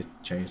add these,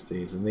 change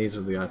these, and these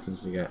are the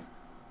items you get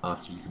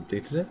after you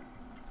completed it.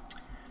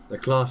 the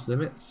class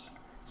limits.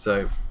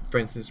 So, for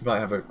instance, you might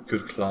have a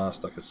good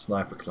class, like a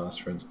sniper class,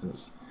 for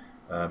instance,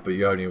 but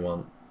you only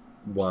want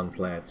one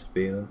player to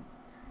be them.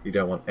 You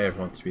don't want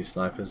everyone to be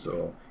snipers,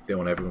 or you don't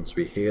want everyone to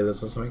be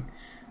healers or something.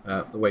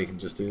 The way you can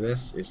just do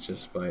this is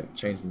just by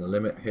changing the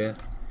limit here.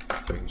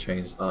 So we can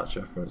change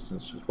Archer, for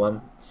instance, with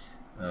 1,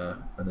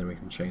 and then we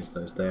can change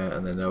those there,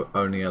 and then they'll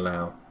only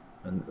allow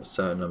a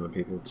certain number of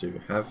people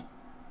to have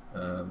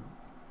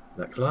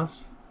that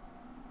class.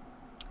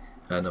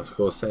 And of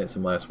course, set it to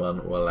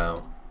 -1 will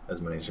allow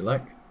as many as you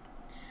like.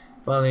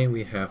 Finally,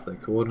 we have the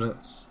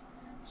coordinates.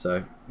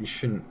 So you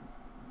shouldn't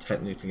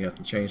technically have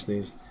to change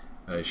these.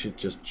 You should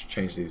just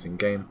change these in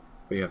game.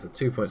 We have the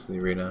 2 points of the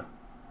arena,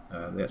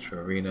 the actual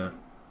arena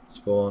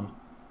spawn,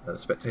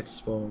 spectator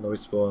spawn, lobby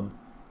spawn,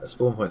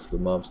 spawn points of the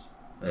mobs,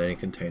 and any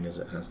containers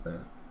it has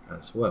there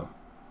as well.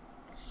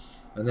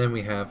 And then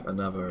we have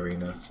another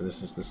arena. So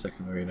this is the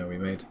second arena we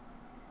made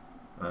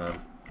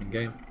in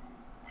game,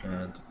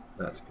 and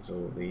that is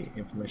all the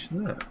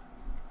information there.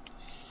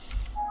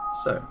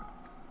 So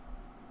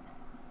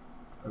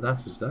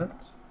that is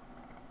that.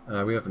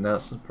 We have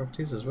announcement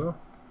properties as well.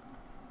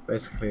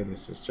 Basically,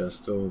 this is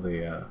just all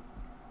the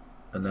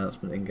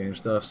announcement in-game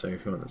stuff. So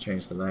if you want to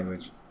change the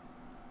language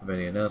of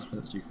any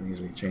announcements, you can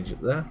easily change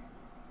it there.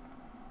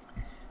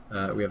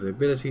 We have the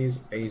abilities,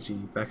 AG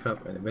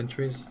backup, and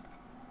inventories.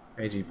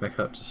 AG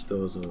backup just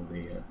stores all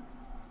the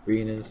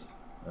arenas.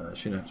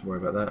 Shouldn't have to worry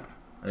about that.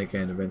 And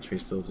again, inventory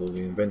stores all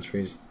the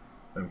inventories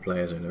when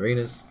players are in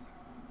arenas.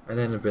 And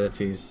then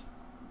abilities.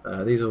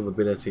 These are all the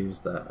abilities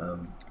that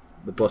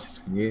the bosses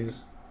can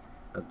use,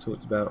 as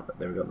talked about. But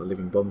then we've got the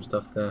living bomb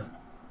stuff there.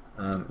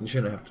 You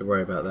shouldn't have to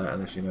worry about that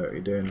unless you know what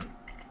you're doing.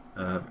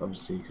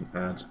 Obviously, you can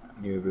add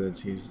new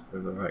abilities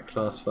with the right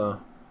class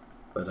file,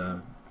 but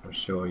I'm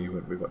sure you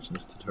won't be watching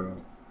this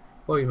tutorial.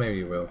 Well, you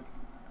maybe will,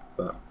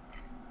 but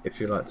if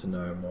you'd like to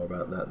know more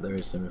about that, there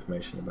is some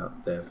information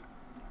about dev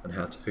and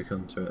how to hook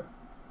onto it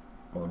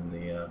on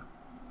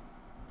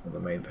the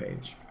main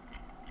page.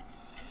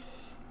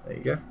 There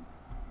you go.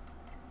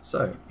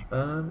 So,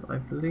 I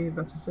believe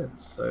that is it.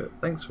 So,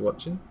 thanks for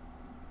watching.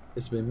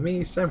 This has been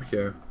me,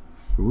 Sampio,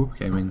 for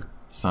WoopaGaming,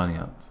 signing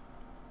out.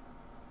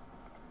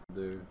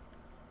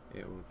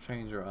 It will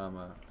change your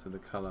armor to the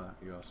color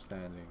you are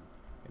standing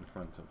in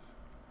front of.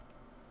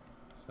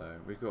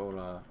 So, we've got all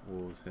our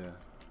walls here.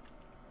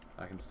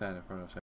 I can stand in front of